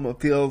the film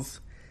feels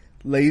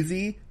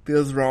lazy,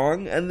 feels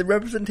wrong, and the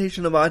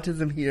representation of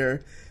autism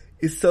here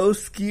is so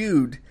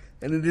skewed,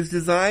 and it is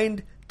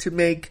designed to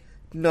make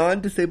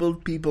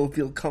non-disabled people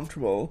feel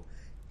comfortable,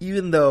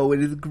 even though it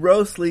is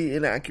grossly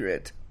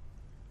inaccurate.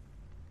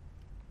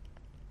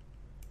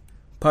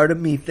 Part of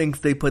me thinks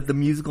they put the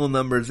musical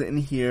numbers in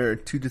here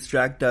to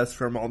distract us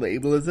from all the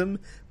ableism.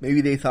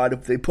 Maybe they thought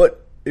if they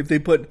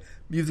put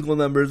musical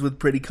numbers with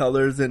pretty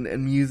colors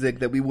and music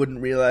that we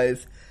wouldn't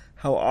realize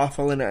how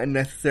awful and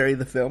unnecessary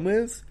the film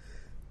is,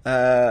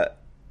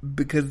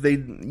 because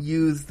they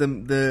use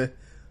the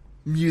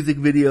music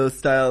video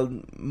style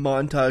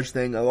montage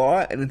thing a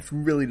lot, and it's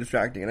really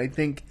distracting. And I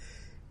think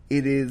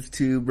it is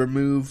to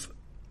remove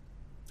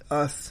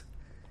us,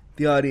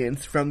 the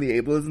audience, from the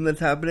ableism that's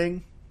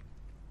happening.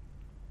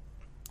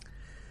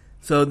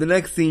 So the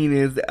next scene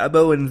is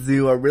Ebo and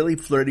Zhu are really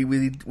flirty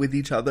with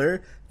each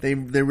other.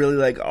 They're really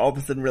like all of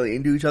a sudden really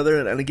into each other,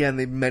 and again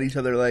they've met each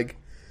other like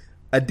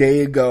a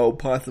day ago,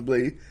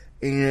 possibly,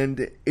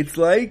 and it's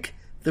like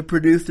the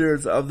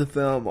producers of the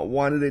film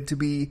wanted it to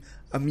be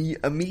a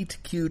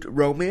meet-cute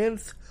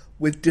romance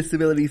with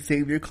disability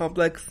savior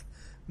complex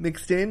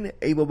mixed in,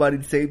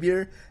 able-bodied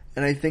savior,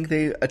 and I think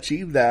they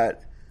achieved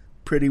that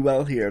pretty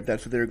well here, if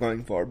that's what they were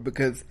going for,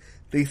 because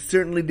they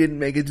certainly didn't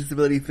make a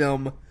disability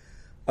film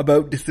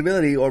about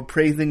disability or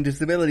praising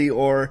disability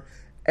or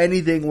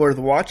anything worth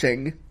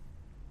watching.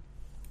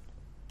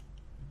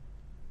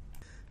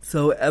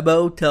 So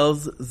Ebo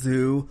tells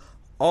Zhu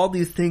all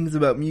these things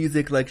about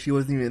music like she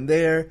wasn't even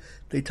there.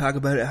 They talk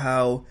about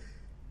how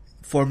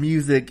for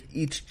music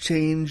each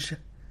change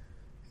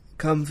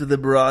comes with a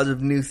barrage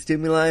of new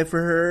stimuli for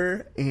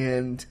her,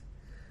 and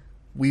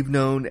we've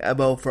known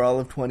Ebo for all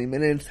of 20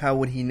 minutes. How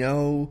would he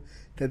know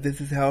that this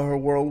is how her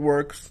world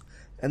works?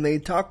 And they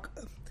talk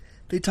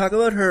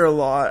about her a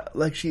lot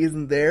like she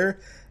isn't there,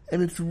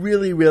 and it's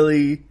really,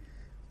 really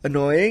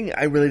annoying.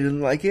 I really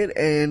didn't like it,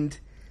 and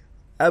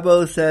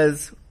Ebo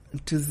says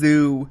to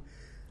Zhu,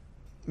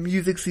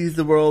 music sees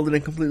the world in a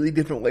completely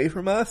different way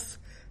from us,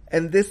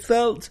 and this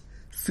felt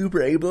super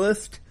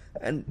ableist,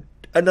 and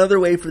another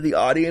way for the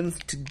audience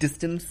to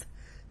distance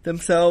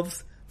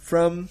themselves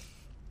from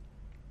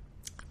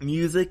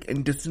music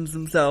and distance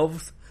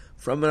themselves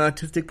from an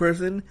autistic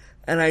person,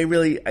 and I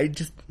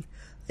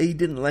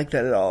didn't like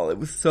that at all. It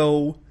was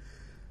so,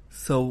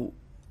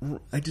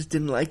 I just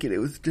didn't like it. It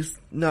was just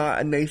not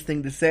a nice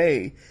thing to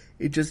say.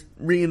 It just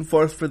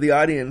reinforced for the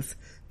audience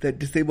that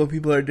disabled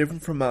people are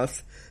different from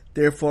us,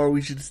 therefore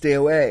we should stay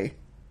away.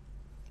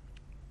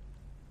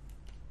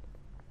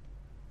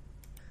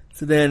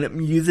 So then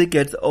music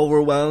gets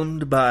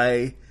overwhelmed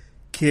by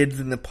kids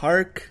in the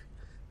park.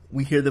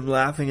 We hear them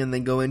laughing and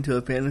then go into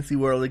a fantasy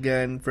world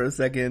again for a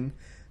second,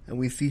 and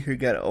we see her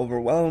get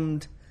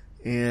overwhelmed,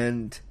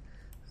 and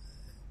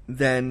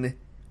then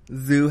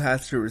Zhu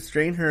has to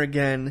restrain her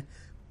again,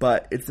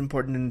 but it's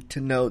important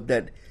to note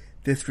that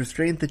this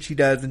restraint that she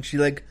does, and she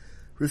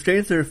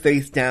restrains her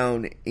face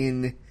down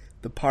in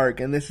the park,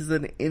 and this is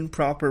an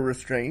improper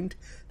restraint.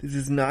 This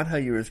is not how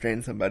you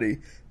restrain somebody.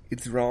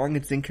 It's wrong,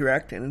 it's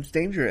incorrect, and it's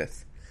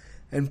dangerous.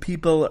 And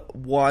people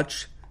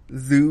watch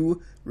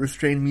Zhu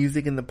restrain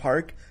music in the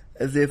park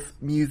as if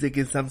music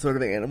is some sort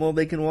of animal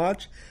they can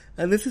watch.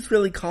 And this is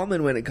really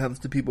common when it comes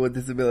to people with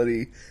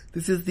disability.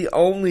 This is the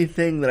only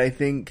thing that I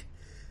think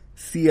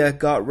Sia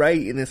got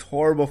right in this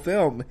horrible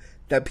film,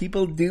 that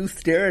people do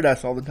stare at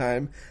us all the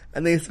time,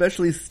 and they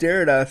especially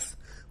stare at us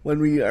when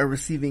we are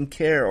receiving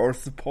care or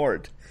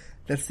support.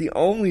 That's the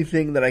only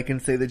thing that I can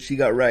say that she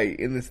got right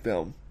in this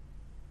film.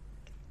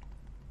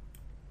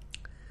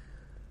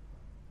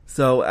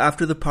 So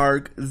after the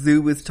park,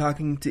 Zhu is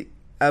talking to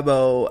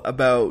Ebo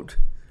about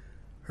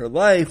her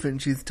life,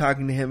 and she's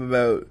talking to him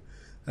about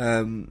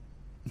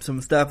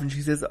some stuff, and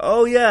she says,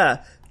 "Oh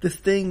yeah, this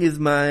thing is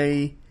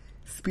my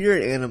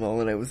spirit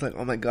animal." And I was like,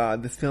 "Oh my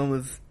god, this film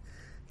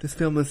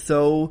is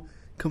so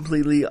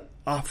completely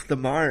off the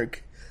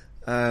mark."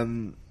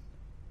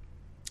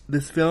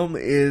 This film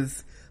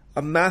is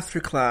a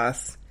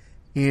masterclass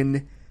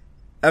in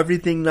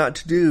everything not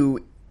to do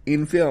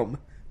in film.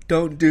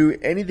 Don't do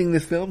anything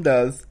this film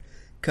does,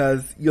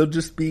 because you'll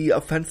just be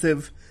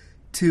offensive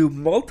to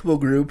multiple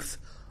groups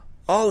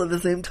all at the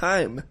same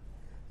time.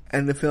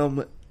 And the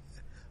film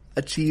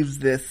achieves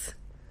this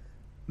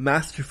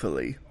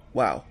masterfully.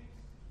 Wow.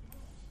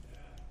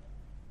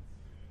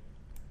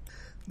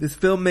 This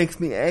film makes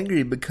me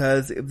angry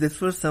because if this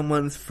was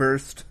someone's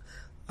first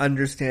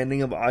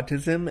understanding of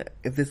autism,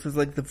 if this was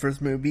like the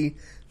first movie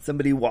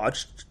somebody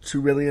watched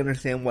to really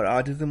understand what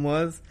autism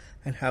was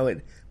and how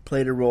it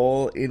played a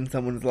role in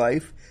someone's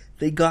life,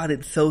 they got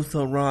it so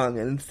wrong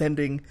and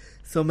sending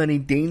so many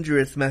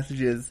dangerous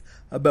messages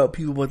about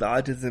people with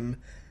autism,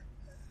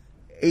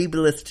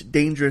 ableist,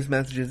 dangerous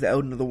messages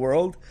out into the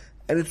world,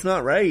 and it's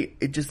not right.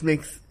 It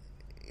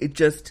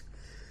just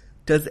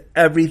does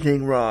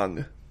everything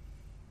wrong.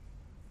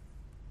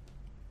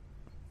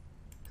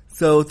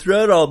 So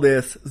throughout all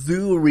this,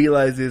 Zhu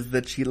realizes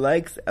that she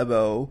likes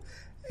Ebo,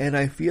 and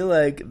I feel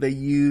like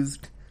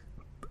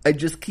I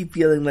just keep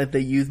feeling like they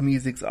use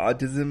music's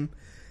autism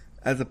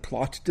as a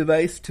plot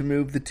device to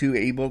move the two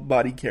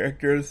able-bodied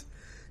characters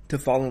to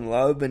fall in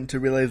love and to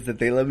realize that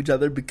they love each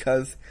other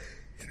because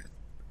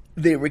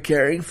they were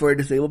caring for a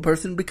disabled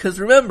person. Because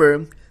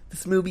remember,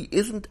 this movie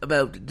isn't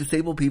about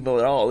disabled people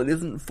at all. It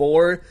isn't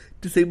for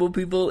disabled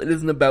people. It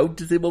isn't about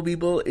disabled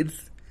people.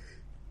 It's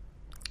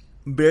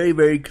very,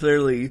 very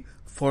clearly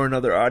for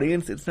another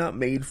audience. It's not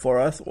made for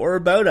us or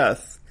about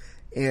us.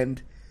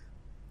 And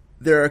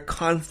there are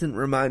constant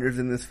reminders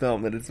in this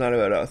film that it's not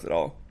about us at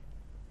all.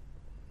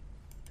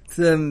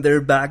 So then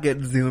they're back at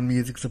Zhu and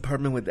Music's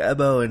apartment with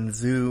Ebo, and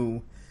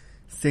Zhu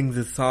sings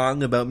a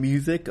song about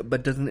music,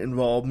 but doesn't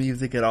involve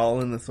music at all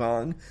in the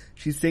song.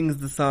 She sings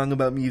the song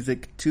about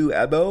music to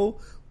Ebo,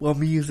 while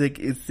Music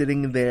is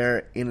sitting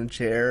there in a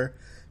chair,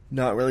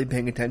 not really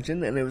paying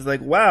attention. And it was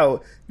like,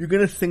 wow, you're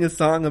gonna sing a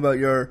song about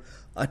your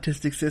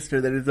autistic sister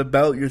that is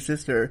about your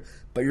sister,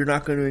 but you're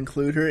not going to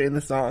include her in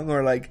the song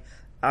or like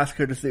ask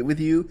her to sit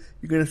with you.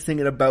 You're going to sing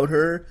it about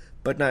her,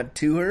 but not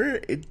to her.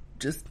 It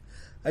just,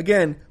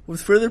 again,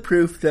 was further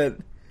proof that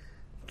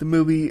the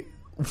movie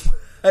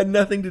had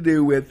nothing to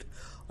do with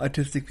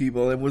autistic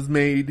people and was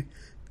made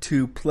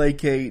to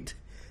placate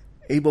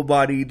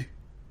able-bodied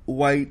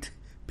white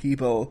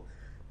people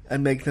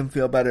and make them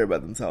feel better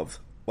about themselves.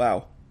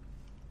 Wow.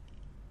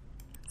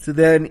 So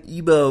then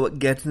Ebo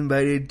gets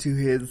invited to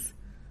his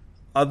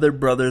other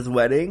brother's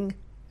wedding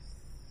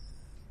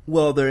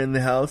while they're in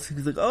the house.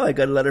 He's like, oh, I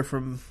got a letter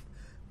from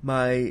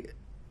my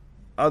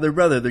other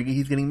brother.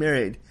 He's getting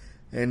married.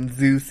 And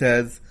Zhu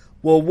says,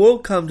 well, we'll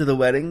come to the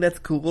wedding. That's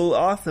cool.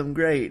 Awesome.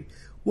 Great.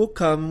 We'll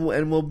come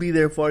and we'll be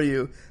there for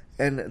you.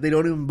 And they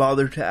don't even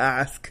bother to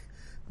ask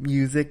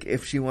Music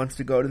if she wants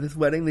to go to this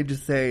wedding. They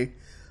just say,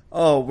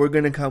 oh, we're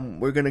going to come.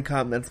 We're going to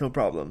come. That's no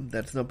problem.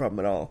 That's no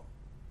problem at all.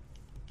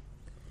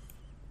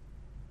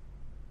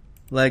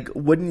 Like,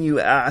 wouldn't you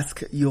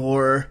ask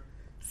your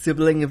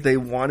sibling if they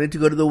wanted to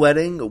go to the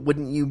wedding?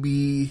 Wouldn't you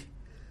be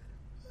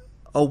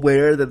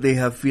aware that they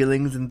have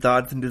feelings and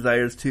thoughts and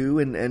desires too,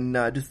 and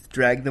not just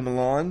drag them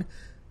along?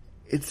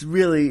 It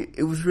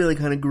was really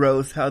kind of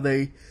gross how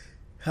they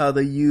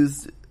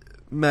used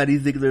Maddie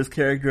Ziegler's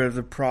character as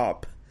a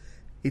prop.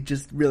 It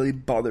just really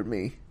bothered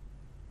me.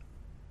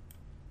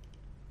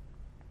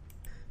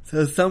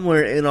 So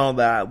somewhere in all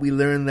that, we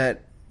learn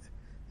that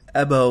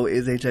Ebo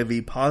is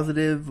HIV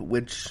positive,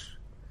 which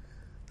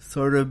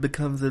sort of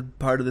becomes a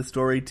part of the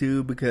story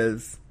too,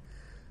 because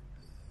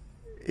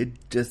it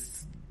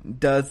just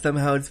does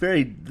somehow. It's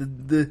very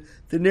the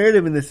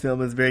narrative in this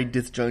film is very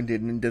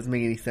disjointed and doesn't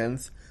make any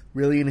sense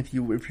really. And if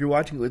you're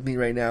watching it with me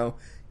right now,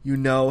 you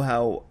know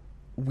how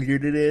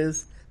weird it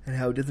is and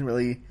how it doesn't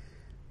really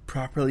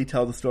properly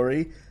tell the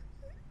story.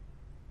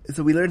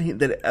 So we learn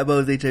that Ebo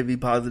is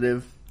HIV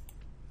positive,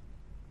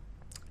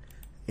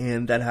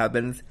 and that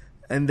happens.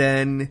 And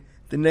then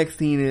the next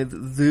scene is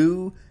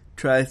Zhu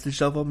tries to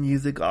shuffle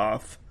Music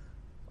off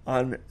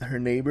on her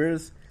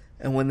neighbors,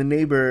 and when the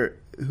neighbor,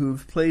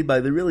 who's played by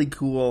the really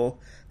cool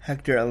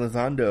Hector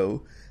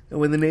Elizondo, and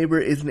when the neighbor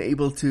isn't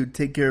able to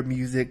take care of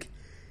Music,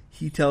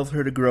 he tells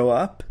her to grow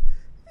up,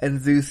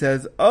 and Zhu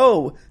says,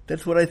 oh,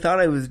 that's what I thought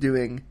I was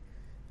doing,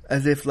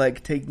 as if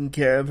like taking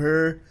care of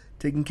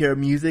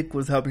Music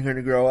was helping her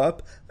to grow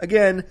up.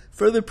 Again,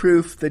 further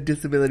proof that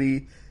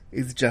disability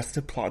is just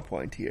a plot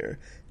point here.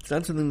 It's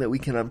not something that we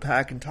can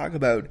unpack and talk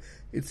about.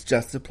 It's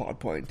just a plot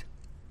point.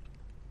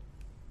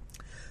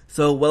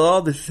 So while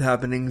all this is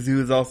happening, Zhu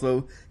is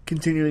also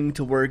continuing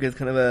to work as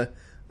kind of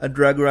a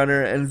drug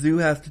runner, and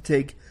Zhu has to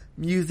take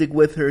Music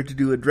with her to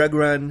do a drug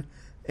run,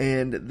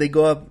 and they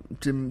go up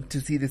to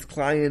see this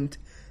client,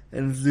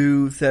 and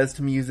Zhu says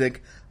to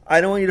Music, I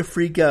don't want you to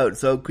freak out,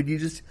 so could you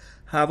just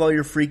have all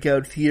your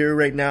freakouts here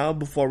right now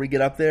before we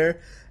get up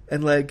there?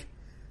 And like,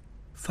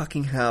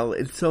 fucking hell,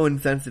 it's so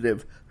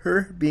insensitive.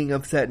 Her being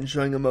upset and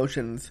showing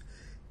emotions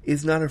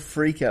is not a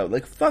freak out.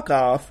 Like, fuck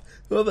off.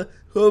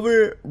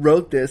 Whoever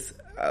wrote this,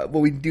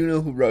 well, we do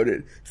know who wrote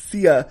it.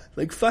 Sia,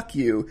 like, fuck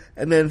you.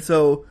 And then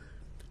so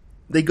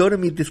they go to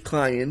meet this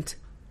client,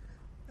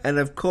 and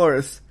of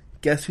course,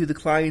 guess who the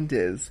client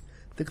is?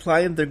 The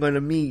client they're going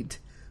to meet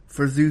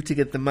for Zhu to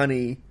get the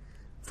money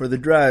for the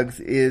drugs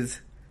is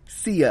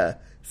Sia.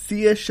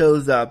 Sia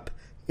shows up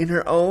in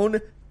her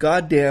own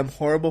goddamn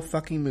horrible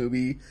fucking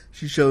movie.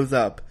 She shows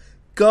up.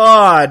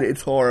 God,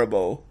 it's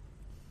horrible.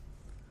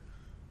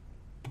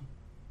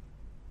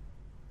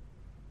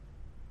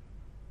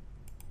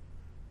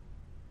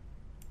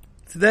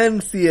 So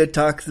then Sia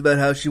talks about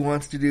how she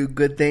wants to do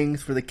good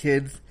things for the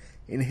kids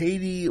in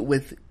Haiti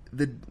with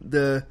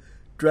the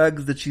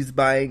drugs that she's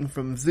buying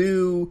from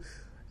Zoo.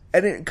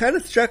 And it kind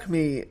of struck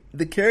me,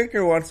 the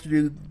character wants to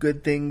do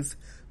good things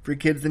for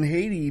kids in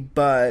Haiti,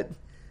 but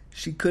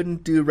she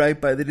couldn't do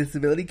right by the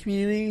disability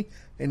community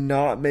and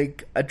not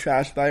make a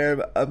trash fire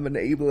of an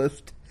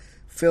ableist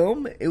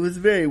film. It was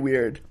very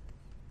weird.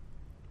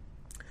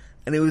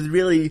 And it was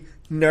really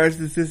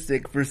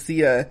narcissistic for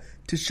Sia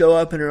to show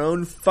up in her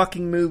own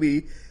fucking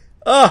movie.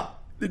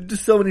 There's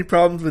just so many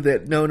problems with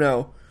it.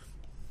 No.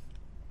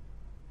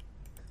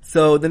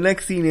 So the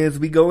next scene is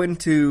we go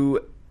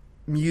into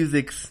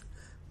Music's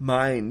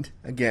mind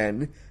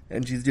again,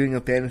 and she's doing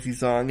a fantasy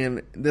song,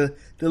 and the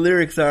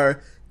lyrics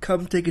are,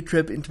 "Come take a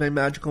trip into my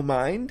magical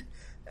mind."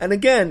 And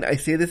again, I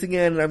say this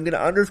again, and I'm going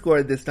to underscore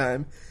it this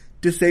time.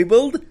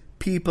 Disabled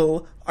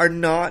people are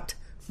not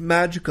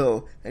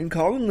magical, and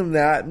calling them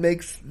that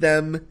makes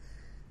them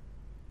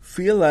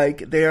feel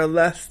like they are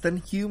less than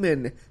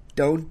human.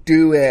 Don't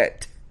do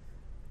it.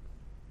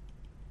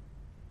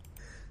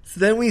 So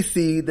then we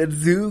see that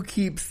Zoo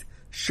keeps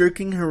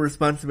shirking her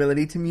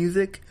responsibility to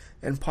Music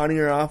and pawning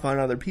her off on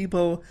other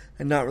people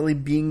and not really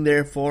being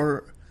there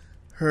for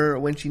her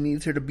when she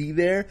needs her to be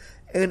there.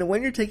 And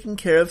when you're taking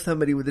care of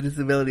somebody with a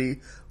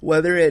disability,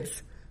 whether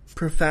it's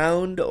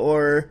profound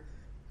or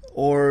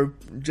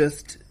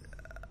just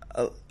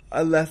a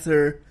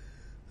lesser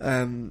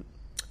in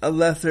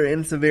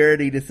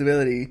severity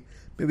disability,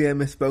 maybe I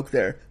misspoke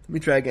there. Let me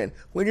try again.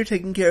 When you're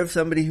taking care of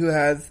somebody who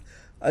has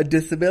a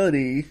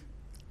disability,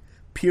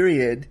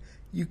 period,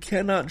 you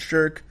cannot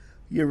shirk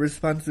your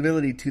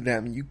responsibility to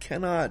them. You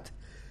cannot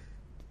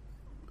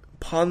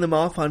pawn them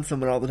off on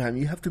someone all the time.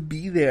 You have to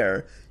be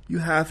there. You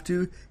have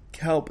to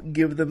help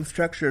give them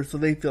structure so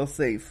they feel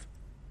safe.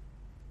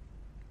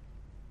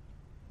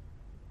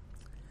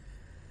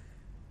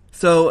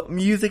 So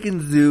Music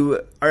and Zoo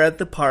are at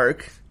the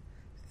park,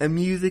 and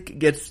Music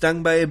gets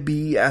stung by a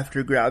bee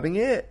after grabbing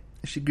it.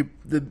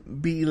 The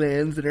bee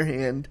lands in her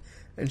hand,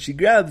 and she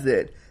grabs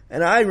it.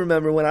 And I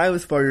remember when I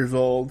was 4 years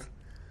old,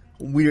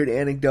 weird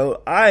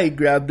anecdote, I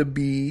grabbed a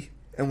bee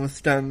and was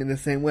stung in the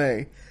same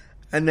way.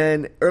 And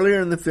then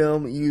earlier in the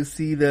film, you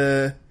see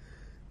the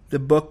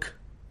book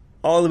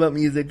all about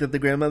Music that the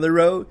grandmother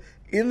wrote.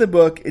 In the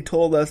book, it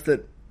told us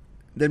that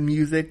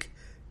Music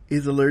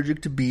is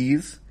allergic to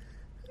bees,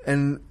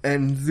 and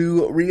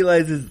Zoo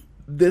realizes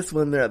this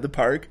when they're at the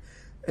park,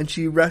 and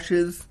she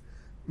rushes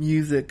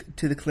Music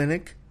to the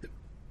clinic.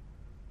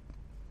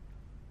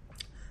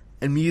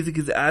 And Music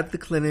is at the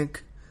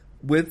clinic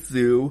with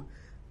Zoo,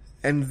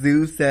 and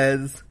Zoo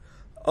says,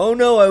 "Oh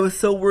no, I was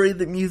so worried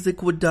that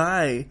Music would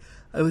die.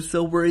 I was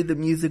so worried that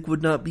Music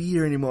would not be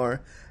here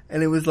anymore."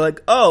 And it was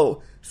like,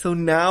 oh, so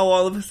now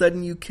all of a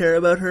sudden you care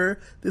about her?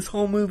 This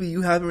whole movie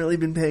you haven't really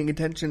been paying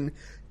attention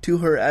to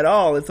her at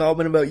all. It's all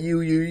been about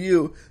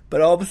you.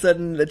 But all of a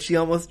sudden that she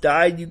almost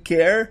died, you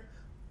care?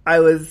 I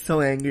was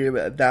so angry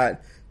about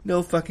that.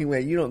 No fucking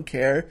way, you don't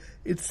care.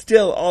 It's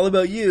still all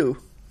about you.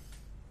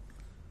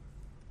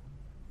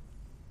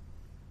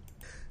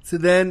 So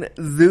then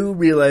Zoo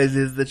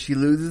realizes that she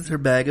loses her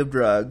bag of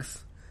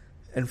drugs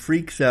and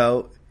freaks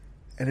out,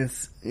 and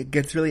it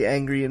gets really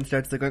angry and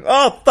starts like going,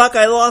 "Oh fuck,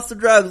 I lost the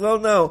drugs, oh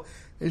no."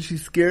 And she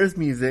scares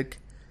Music,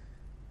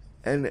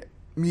 and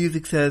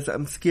Music says,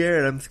 I'm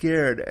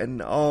scared.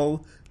 And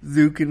all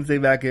Zoo can say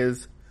back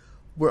is,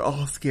 "We're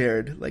all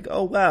scared." Like,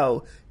 oh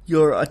wow,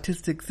 your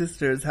autistic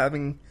sister is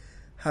having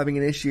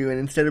an issue, and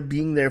instead of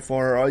being there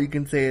for her, all you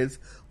can say is,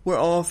 "We're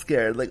all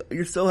scared." Like,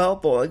 you're so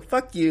helpful. Like,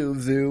 fuck you,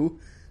 Zoo.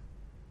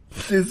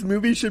 This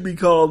movie should be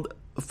called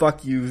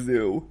Fuck You,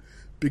 Zoo,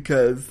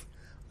 because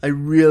I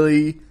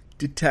really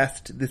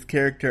detest this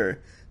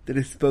character that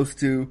is supposed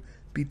to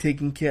be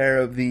taking care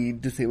of the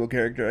disabled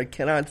character. I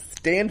cannot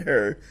stand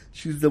her.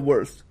 She's the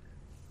worst.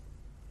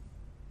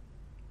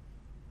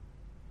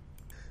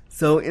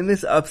 So in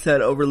this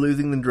upset over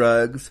losing the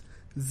drugs,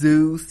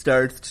 Zoo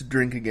starts to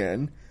drink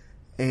again,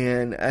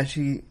 and as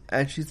she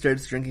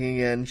starts drinking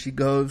again, she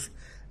goes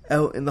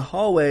out in the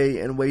hallway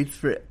and waits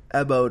for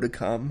Ebo to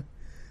come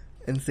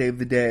and save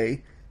the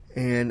day.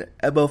 And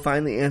Ebo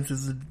finally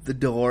answers the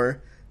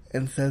door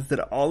and says that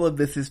all of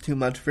this is too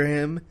much for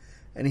him,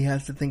 and he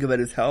has to think about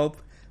his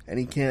health, and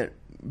he can't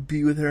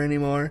be with her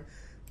anymore.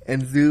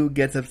 And Zoo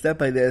gets upset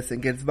by this and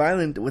gets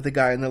violent with the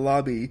guy in the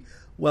lobby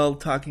while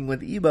talking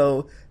with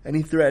Ebo, and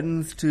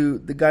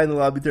the guy in the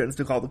lobby threatens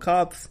to call the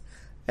cops,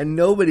 and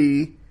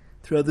nobody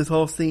throughout this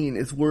whole scene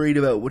is worried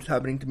about what's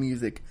happening to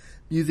Music.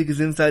 Music is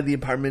inside the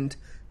apartment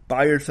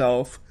by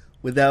herself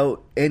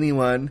without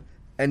anyone,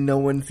 and no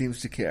one seems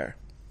to care.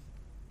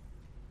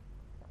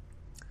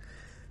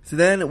 So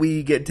then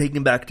we get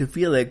taken back to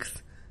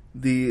Felix,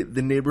 the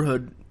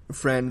neighborhood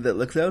friend that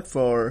looks out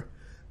for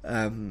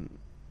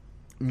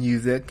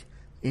Music,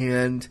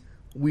 and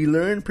we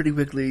learn pretty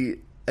quickly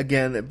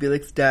again that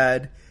Felix's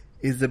dad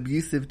is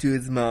abusive to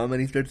his mom,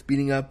 and he starts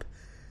beating up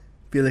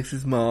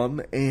Felix's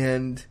mom,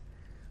 and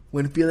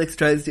when Felix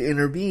tries to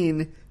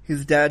intervene,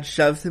 his dad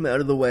shoves him out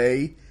of the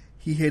way,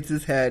 he hits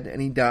his head,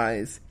 and he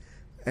dies.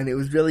 And it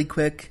was really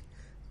quick,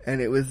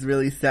 and it was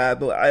really sad.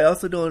 But I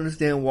also don't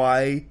understand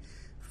why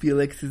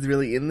Felix is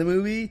really in the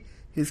movie.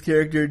 His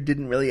character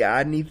didn't really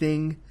add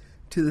anything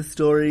to the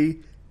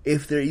story,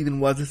 if there even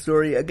was a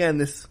story. Again,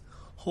 this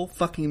whole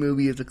fucking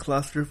movie is a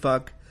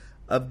clusterfuck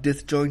of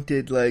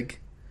disjointed, like,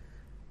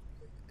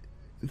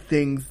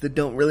 things that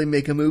don't really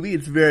make a movie.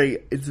 It's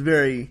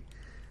very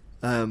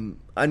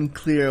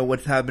unclear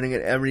what's happening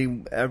at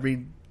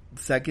every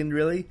second,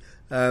 really.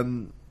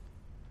 So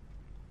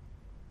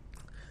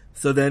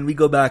then we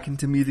go back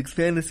into music's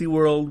fantasy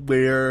world,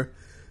 where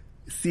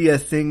Sia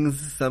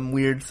sings some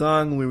weird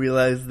song, and we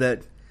realize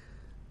that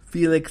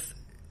Felix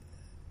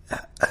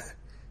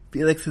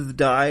has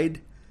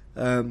died.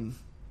 Then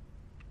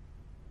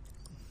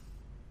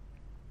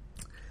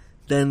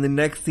the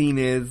next scene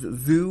is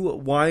Zoo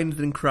whines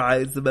and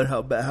cries about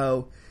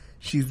how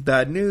she's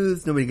bad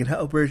news, nobody can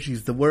help her,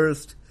 she's the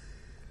worst.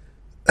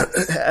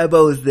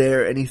 Ebo is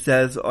there, and he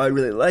says, "Oh, I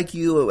really like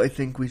you, I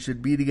think we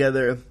should be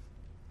together."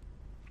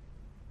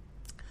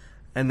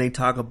 And they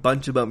talk a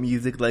bunch about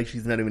music like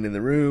she's not even in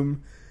the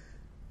room.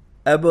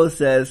 Ebo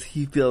says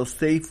he feels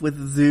safe with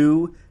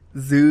Zoo.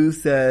 Zoo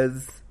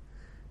says,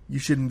 "You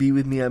shouldn't be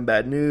with me, I'm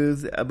bad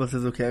news." Ebo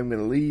says, "Okay, I'm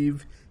gonna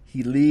leave."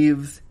 He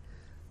leaves.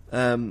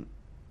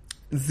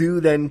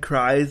 Zoo then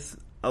cries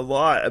a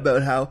lot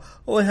about how,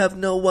 "Oh, I have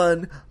no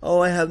one.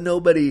 Oh, I have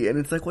nobody." And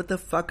it's like, what the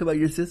fuck about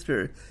your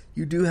sister?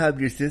 You do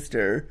have your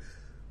sister.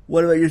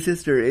 What about your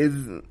sister?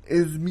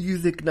 Is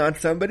music not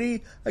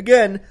somebody?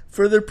 Again,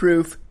 further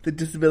proof that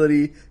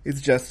disability is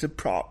just a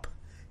prop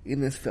in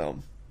this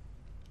film.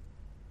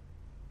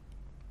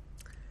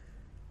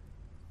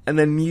 And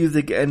then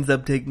music ends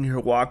up taking her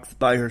walks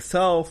by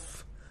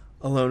herself,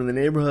 alone in the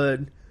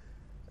neighborhood.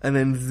 And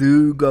then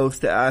Zoo goes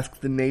to ask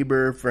the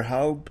neighbor for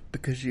help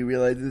because she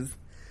realizes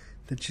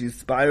that she's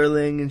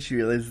spiraling and she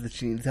realizes that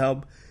she needs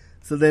help.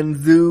 So then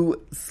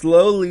Zoo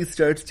slowly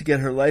starts to get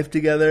her life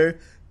together,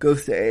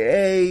 goes to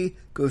AA,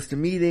 goes to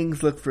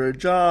meetings, looks for a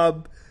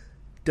job,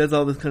 does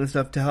all this kind of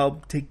stuff to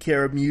help take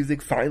care of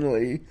music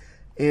finally.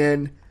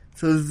 And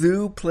so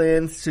Zoo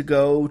plans to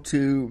go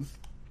to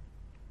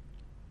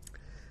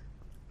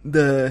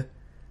the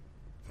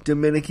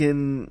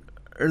Dominican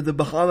or the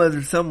Bahamas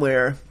or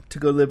somewhere to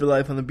go live her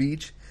life on the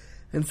beach.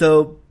 And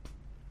so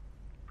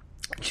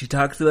she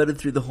talks about it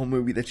through the whole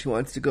movie that she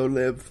wants to go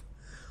live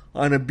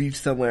on a beach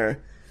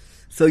somewhere.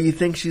 So you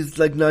think she's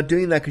like not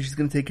doing that because she's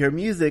going to take care of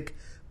music,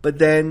 but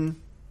then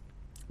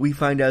we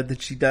find out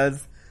that she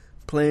does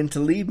plan to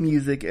leave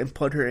music and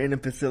put her in a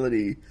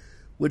facility,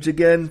 which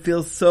again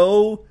feels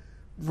so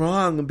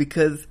wrong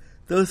because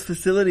those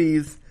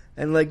facilities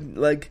and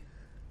like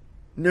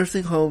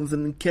nursing homes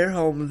and care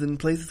homes and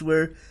places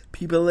where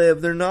people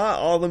live, they're not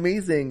all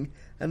amazing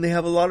and they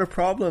have a lot of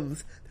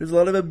problems. There's a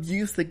lot of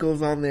abuse that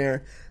goes on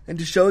there, and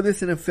to show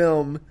this in a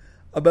film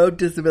about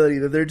disability,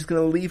 that they're just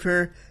going to leave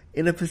her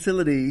in a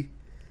facility,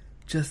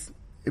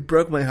 it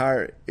broke my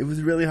heart. It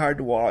was really hard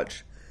to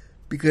watch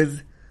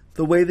because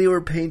the way they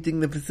were painting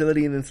the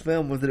facility in this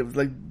film was that it was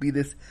like be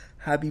this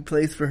happy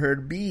place for her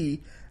to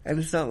be, and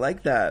it's not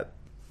like that.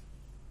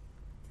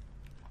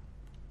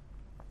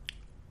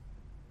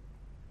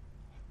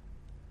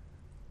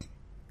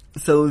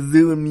 So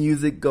Zoo and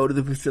music go to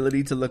the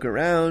facility to look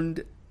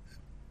around.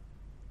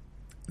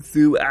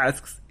 Zoo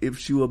asks if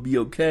she will be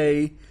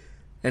okay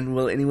and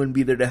will anyone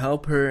be there to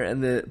help her,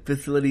 and the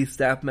facility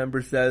staff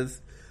member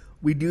says,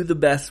 "We do the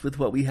best with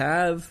what we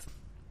have."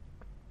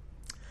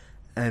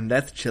 And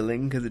that's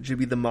chilling because it should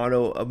be the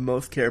motto of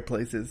most care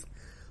places.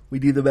 We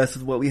do the best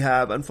with what we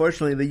have.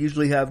 Unfortunately, they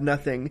usually have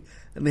nothing,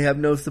 and they have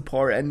no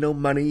support and no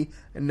money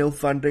and no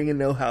funding and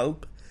no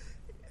help.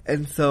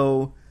 And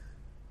so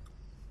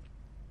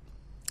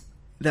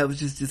that was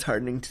just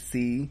disheartening to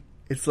see.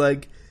 It's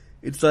like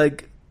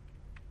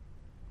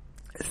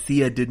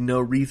Sia did no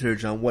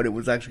research on what it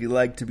was actually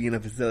like to be in a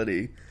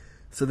facility.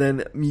 So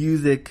then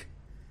music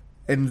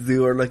and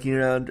Zoo are looking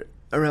around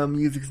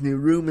music's new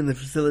room in the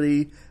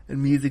facility,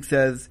 and music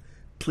says,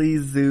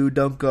 "Please, Zoo,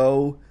 don't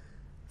go.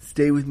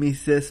 Stay with me,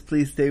 sis.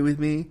 Please stay with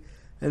me."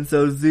 And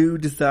so Zoo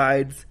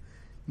decides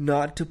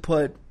not to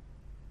put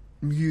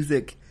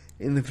music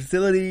in the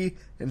facility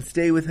and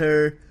stay with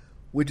her,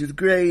 which is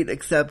great,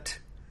 except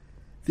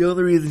the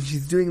only reason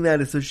she's doing that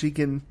is so she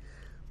can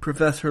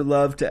profess her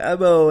love to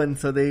Ebo, and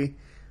so they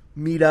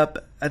meet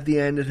up at the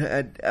end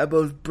at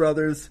Ebo's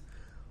brother's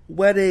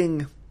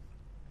wedding.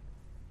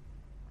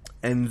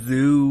 And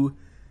Zoo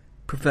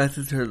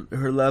professes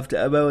her love to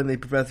Ebo, and they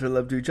profess her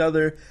love to each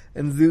other.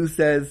 And Zoo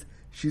says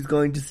she's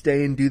going to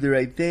stay and do the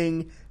right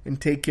thing and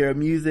take care of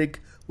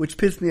music, which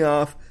pissed me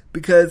off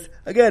because,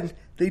 again,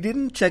 they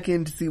didn't check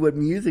in to see what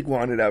music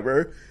wanted of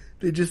her.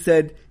 They just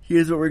said,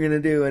 "Here's what we're going to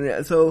do."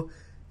 And so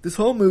this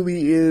whole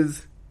movie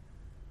is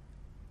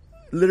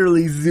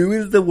literally Zoo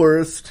is the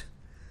worst,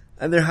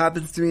 and there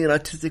happens to be an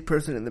autistic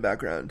person in the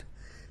background.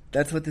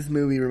 That's what this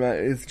movie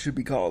should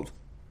be called.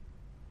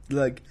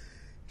 Like,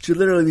 it should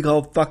literally be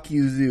called "Fuck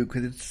You, Zoo,"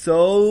 because it's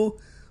so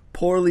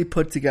poorly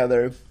put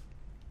together.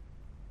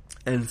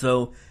 And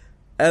so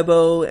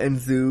Ebo and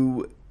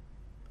Zoo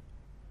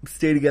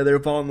stay together,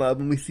 fall in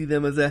love, and we see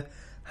them as a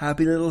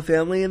happy little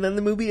family, and then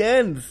the movie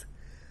ends.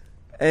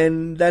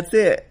 And that's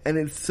it. And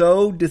it's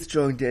so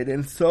disjointed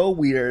and so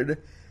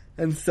weird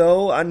and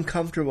so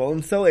uncomfortable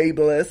and so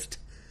ableist.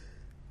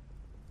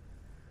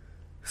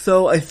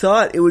 So I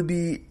thought it would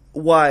be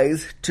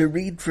wise to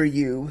read for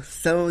you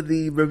some of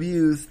the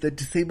reviews that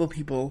disabled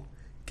people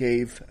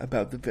gave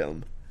about the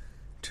film,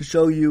 to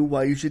show you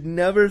why you should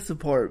never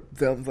support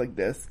films like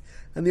this.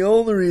 And the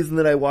only reason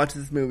that I watched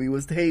this movie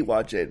was to hate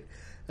watch it.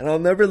 And I'll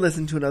never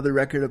listen to another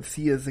record of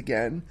Sia's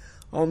again.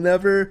 I'll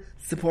never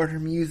support her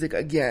music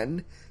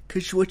again,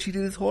 because what she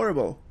did is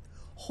horrible.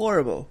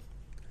 Horrible.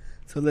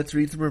 So let's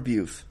read some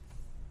reviews.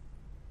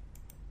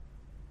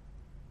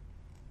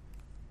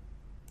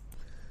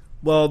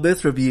 Well,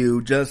 this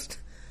review just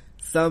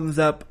sums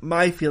up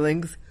my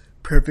feelings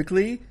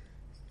perfectly.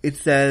 It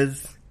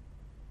says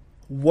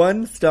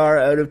 1 star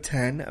out of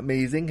 10.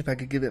 Amazing. If I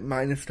could give it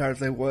minus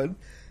stars, I would.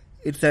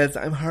 It says,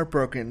 I'm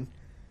heartbroken,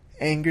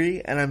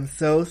 angry, and I'm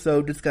so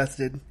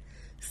disgusted.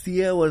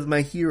 Sia was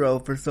my hero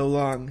for so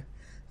long.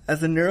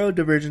 As a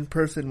neurodivergent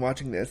person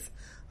watching this,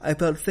 I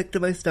felt sick to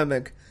my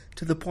stomach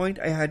to the point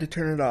I had to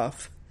turn it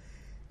off.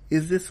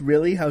 Is this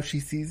really how she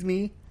sees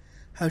me?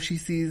 How she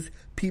sees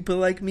people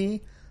like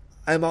me?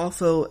 I'm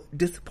also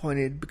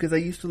disappointed because I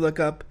used to look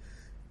up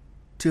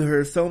to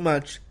her so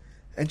much,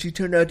 and she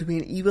turned out to be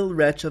an evil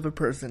wretch of a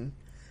person.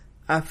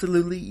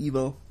 Absolutely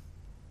evil.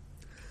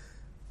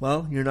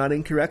 Well, you're not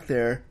incorrect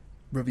there,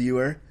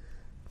 reviewer.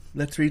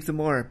 Let's read some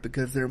more,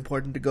 because they're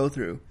important to go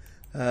through.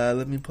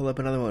 Let me pull up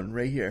another one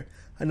right here.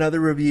 Another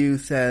review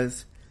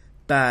says,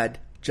 bad,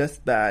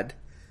 just bad.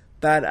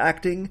 Bad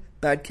acting,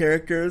 bad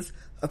characters,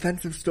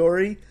 offensive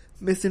story,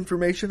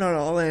 misinformation on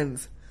all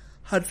ends.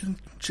 Hudson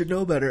should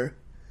know better.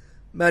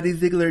 Maddie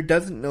Ziegler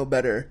doesn't know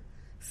better.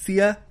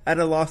 Sia at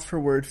a loss for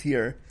words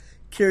here.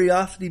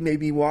 Curiosity made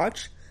me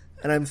watch,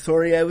 and I'm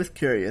sorry I was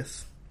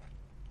curious.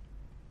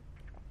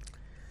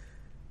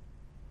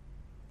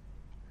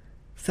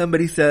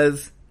 Somebody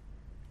says,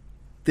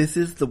 this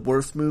is the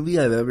worst movie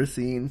I've ever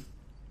seen.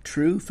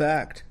 True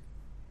fact.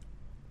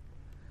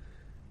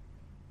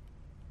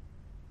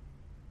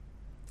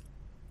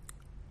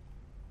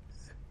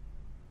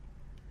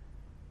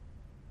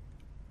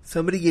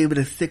 Somebody gave it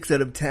a 6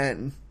 out of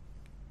 10.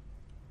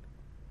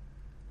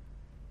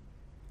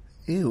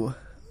 Ew.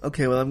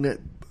 Okay, well, I'm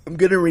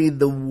gonna read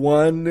the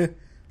one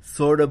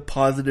sort of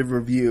positive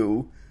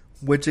review,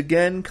 which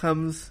again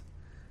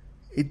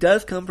it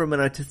does come from an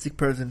autistic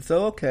person,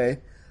 so okay,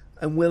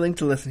 I'm willing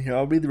to listen here.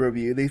 I'll read the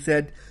review. They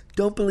said,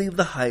 don't believe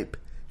the hype.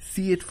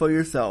 See it for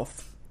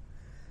yourself.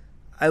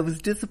 I was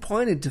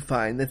disappointed to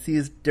find that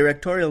Sia's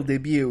directorial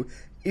debut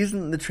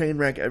isn't the train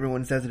wreck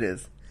everyone says it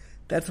is.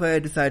 That's why I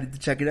decided to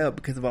check it out,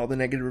 because of all the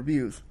negative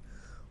reviews.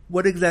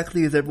 What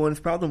exactly is everyone's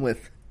problem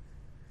with?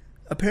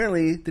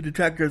 Apparently, the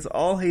detractors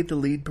all hate the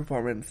lead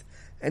performance,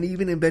 and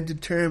even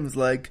invented terms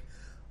like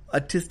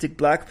autistic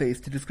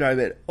blackface to describe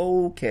it.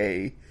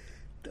 Okay.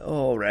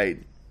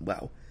 Alright.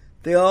 Wow.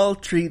 They all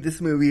treat this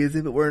movie as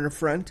if it were an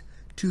affront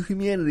to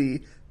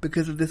humanity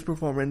because of this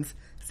performance,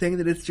 saying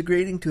that it's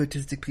degrading to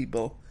autistic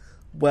people.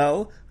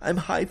 Well, I'm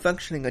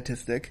high-functioning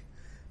autistic.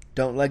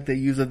 Don't like the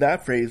use of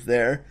that phrase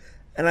there.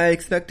 And I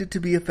expected to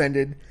be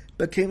offended,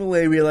 but came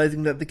away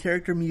realizing that the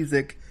character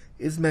music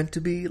is meant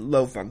to be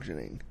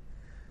low-functioning.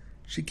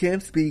 She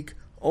can't speak,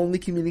 only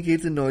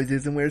communicates in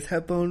noises, and wears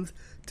headphones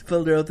to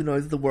filter out the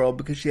noise of the world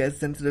because she has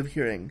sensitive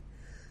hearing.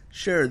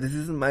 Sure, this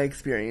isn't my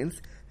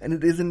experience, and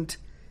it isn't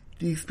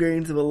the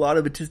experience of a lot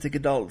of autistic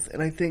adults,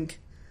 and I think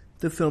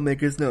the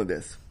filmmakers know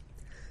this.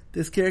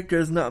 This character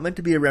is not meant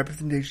to be a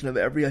representation of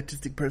every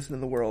autistic person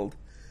in the world.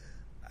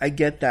 I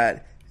get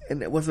that,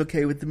 and it was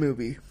okay with the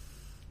movie.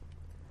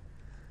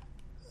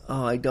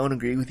 Oh, I don't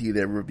agree with you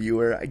there,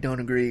 reviewer. I don't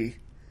agree.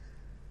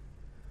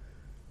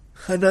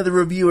 Another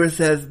reviewer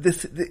says,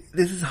 this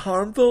is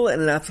harmful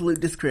and an absolute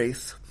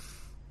disgrace.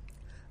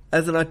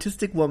 As an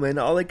autistic woman,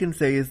 all I can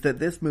say is that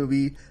this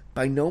movie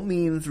by no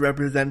means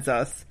represents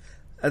us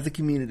as a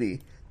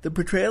community. The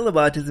portrayal of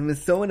autism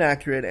is so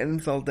inaccurate and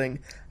insulting,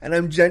 and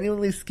I'm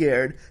genuinely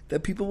scared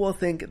that people will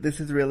think this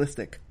is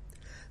realistic.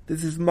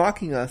 This is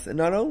mocking us, and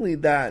not only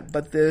that,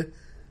 but the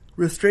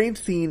restraint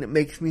scene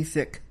makes me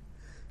sick.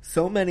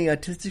 So many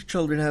autistic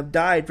children have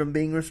died from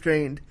being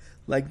restrained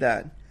like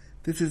that.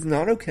 This is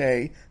not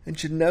okay, and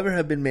should never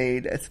have been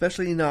made,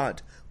 especially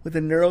not with a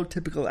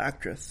neurotypical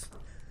actress.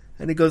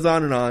 And it goes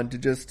on to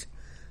just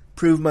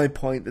prove my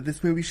point that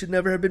this movie should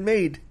never have been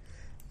made.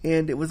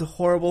 And it was a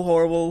horrible,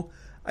 horrible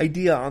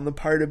idea on the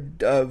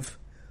part of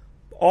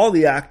all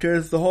the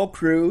actors, the whole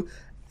crew,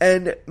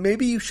 and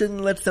maybe you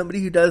shouldn't let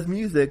somebody who does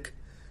music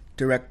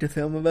direct a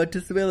film about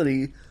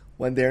disability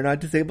when they're not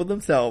disabled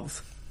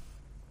themselves.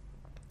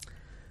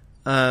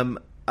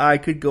 I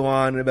could go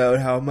on about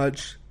how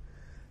much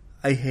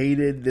I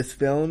hated this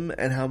film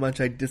and how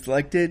much I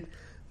disliked it,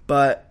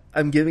 but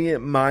I'm giving it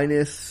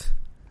minus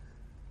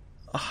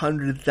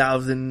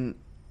 100,000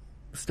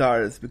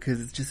 stars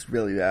because it's just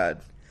really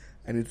bad.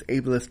 And it's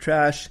ableist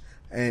trash,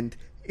 and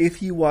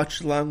if you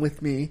watch along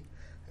with me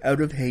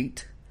out of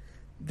hate,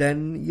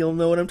 then you'll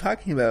know what I'm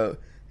talking about.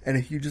 And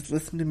if you just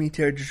listened to me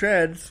tear to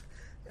shreds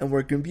and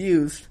were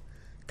confused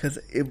because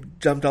it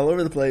jumped all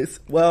over the place,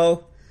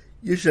 well,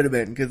 you should have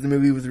been, because the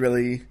movie was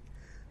really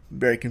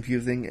very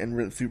confusing and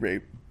really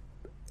super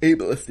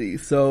ableisty.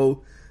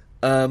 So,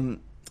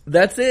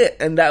 that's it.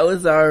 And that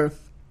was our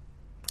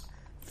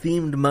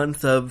themed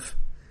months of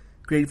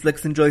Great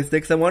Flicks and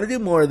Joysticks. I want to do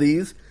more of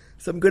these,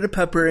 so I'm going to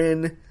pepper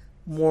in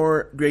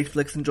more Great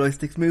Flicks and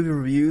Joysticks movie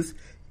reviews.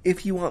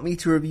 If you want me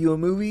to review a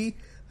movie,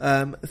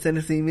 send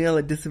us an email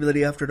at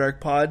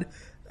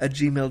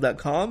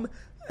disabilityafterdarkpod@gmail.com,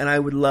 and I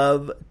would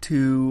love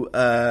to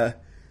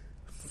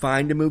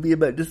find a movie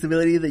about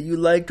disability that you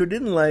liked or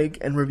didn't like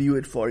and review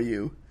it for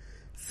you.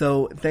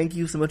 So thank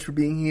you so much for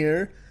being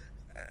here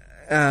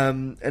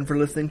and for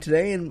listening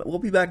today, and we'll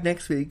be back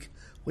next week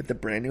with a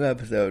brand new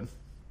episode.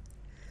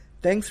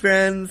 Thanks,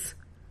 friends.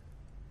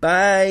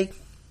 Bye.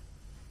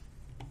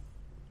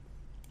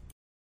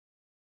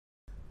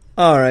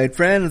 Alright,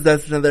 friends,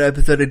 that's another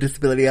episode of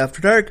Disability After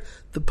Dark,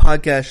 the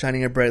podcast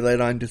shining a bright light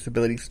on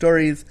disability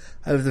stories.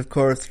 I was, of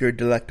course, your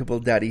delectable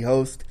daddy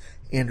host,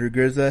 Andrew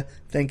Gurza.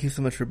 Thank you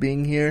so much for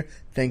being here.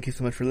 Thank you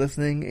so much for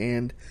listening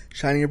and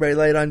shining a bright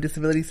light on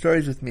disability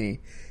stories with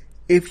me.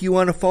 If you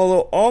want to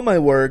follow all my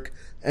work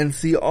and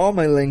see all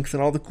my links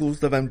and all the cool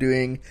stuff I'm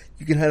doing,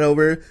 you can head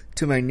over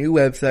to my new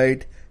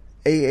website,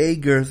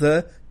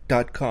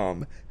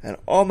 aagurza.com. And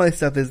all my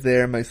stuff is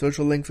there. My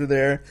social links are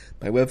there.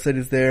 My website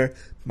is there.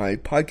 My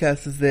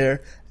podcast is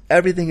there.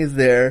 Everything is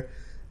there.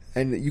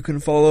 And you can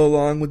follow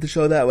along with the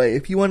show that way.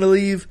 If you want to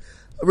leave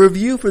a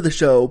review for the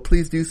show,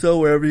 please do so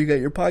wherever you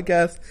get your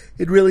podcast.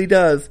 It really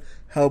does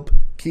help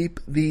keep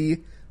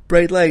the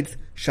bright lights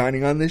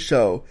shining on this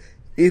show.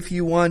 If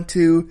you want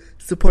to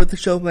support the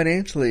show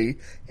financially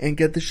and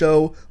get the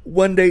show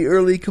one day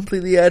early,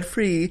 completely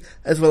ad-free,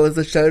 as well as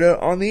a shout-out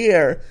on the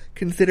air,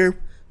 consider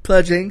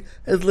pledging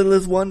as little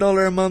as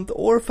 $1 a month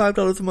or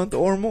 $5 a month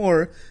or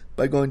more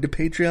by going to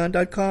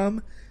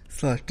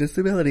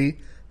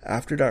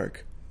patreon.com/disabilityafterdark.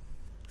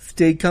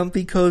 Stay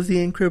comfy,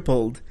 cozy, and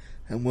crippled,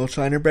 and we'll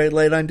shine a bright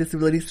light on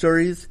disability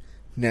stories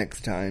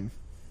next time.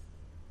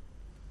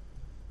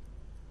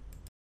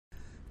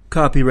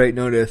 Copyright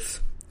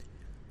notice.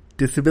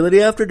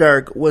 Disability After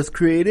Dark was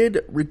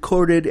created,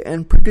 recorded,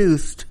 and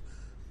produced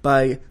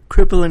by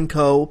Cripple &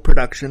 Co.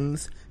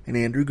 Productions and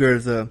Andrew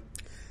Gurza.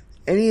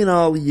 Any and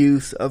all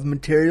use of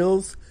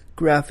materials,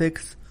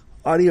 graphics,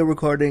 audio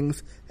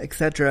recordings,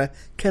 etc.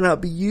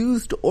 cannot be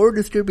used or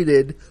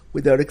distributed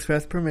without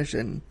express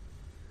permission.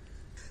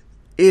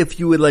 If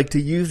you would like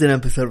to use an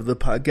episode of the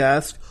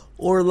podcast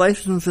or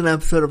license an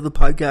episode of the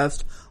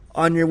podcast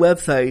on your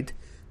website,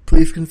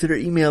 please consider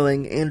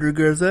emailing Andrew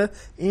Gurza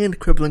and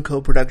Cripple & Co.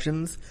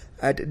 Productions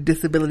at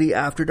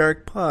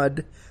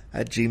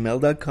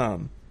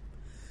disabilityafterdarkpod@gmail.com.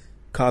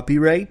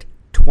 Copyright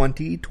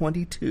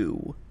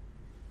 2022.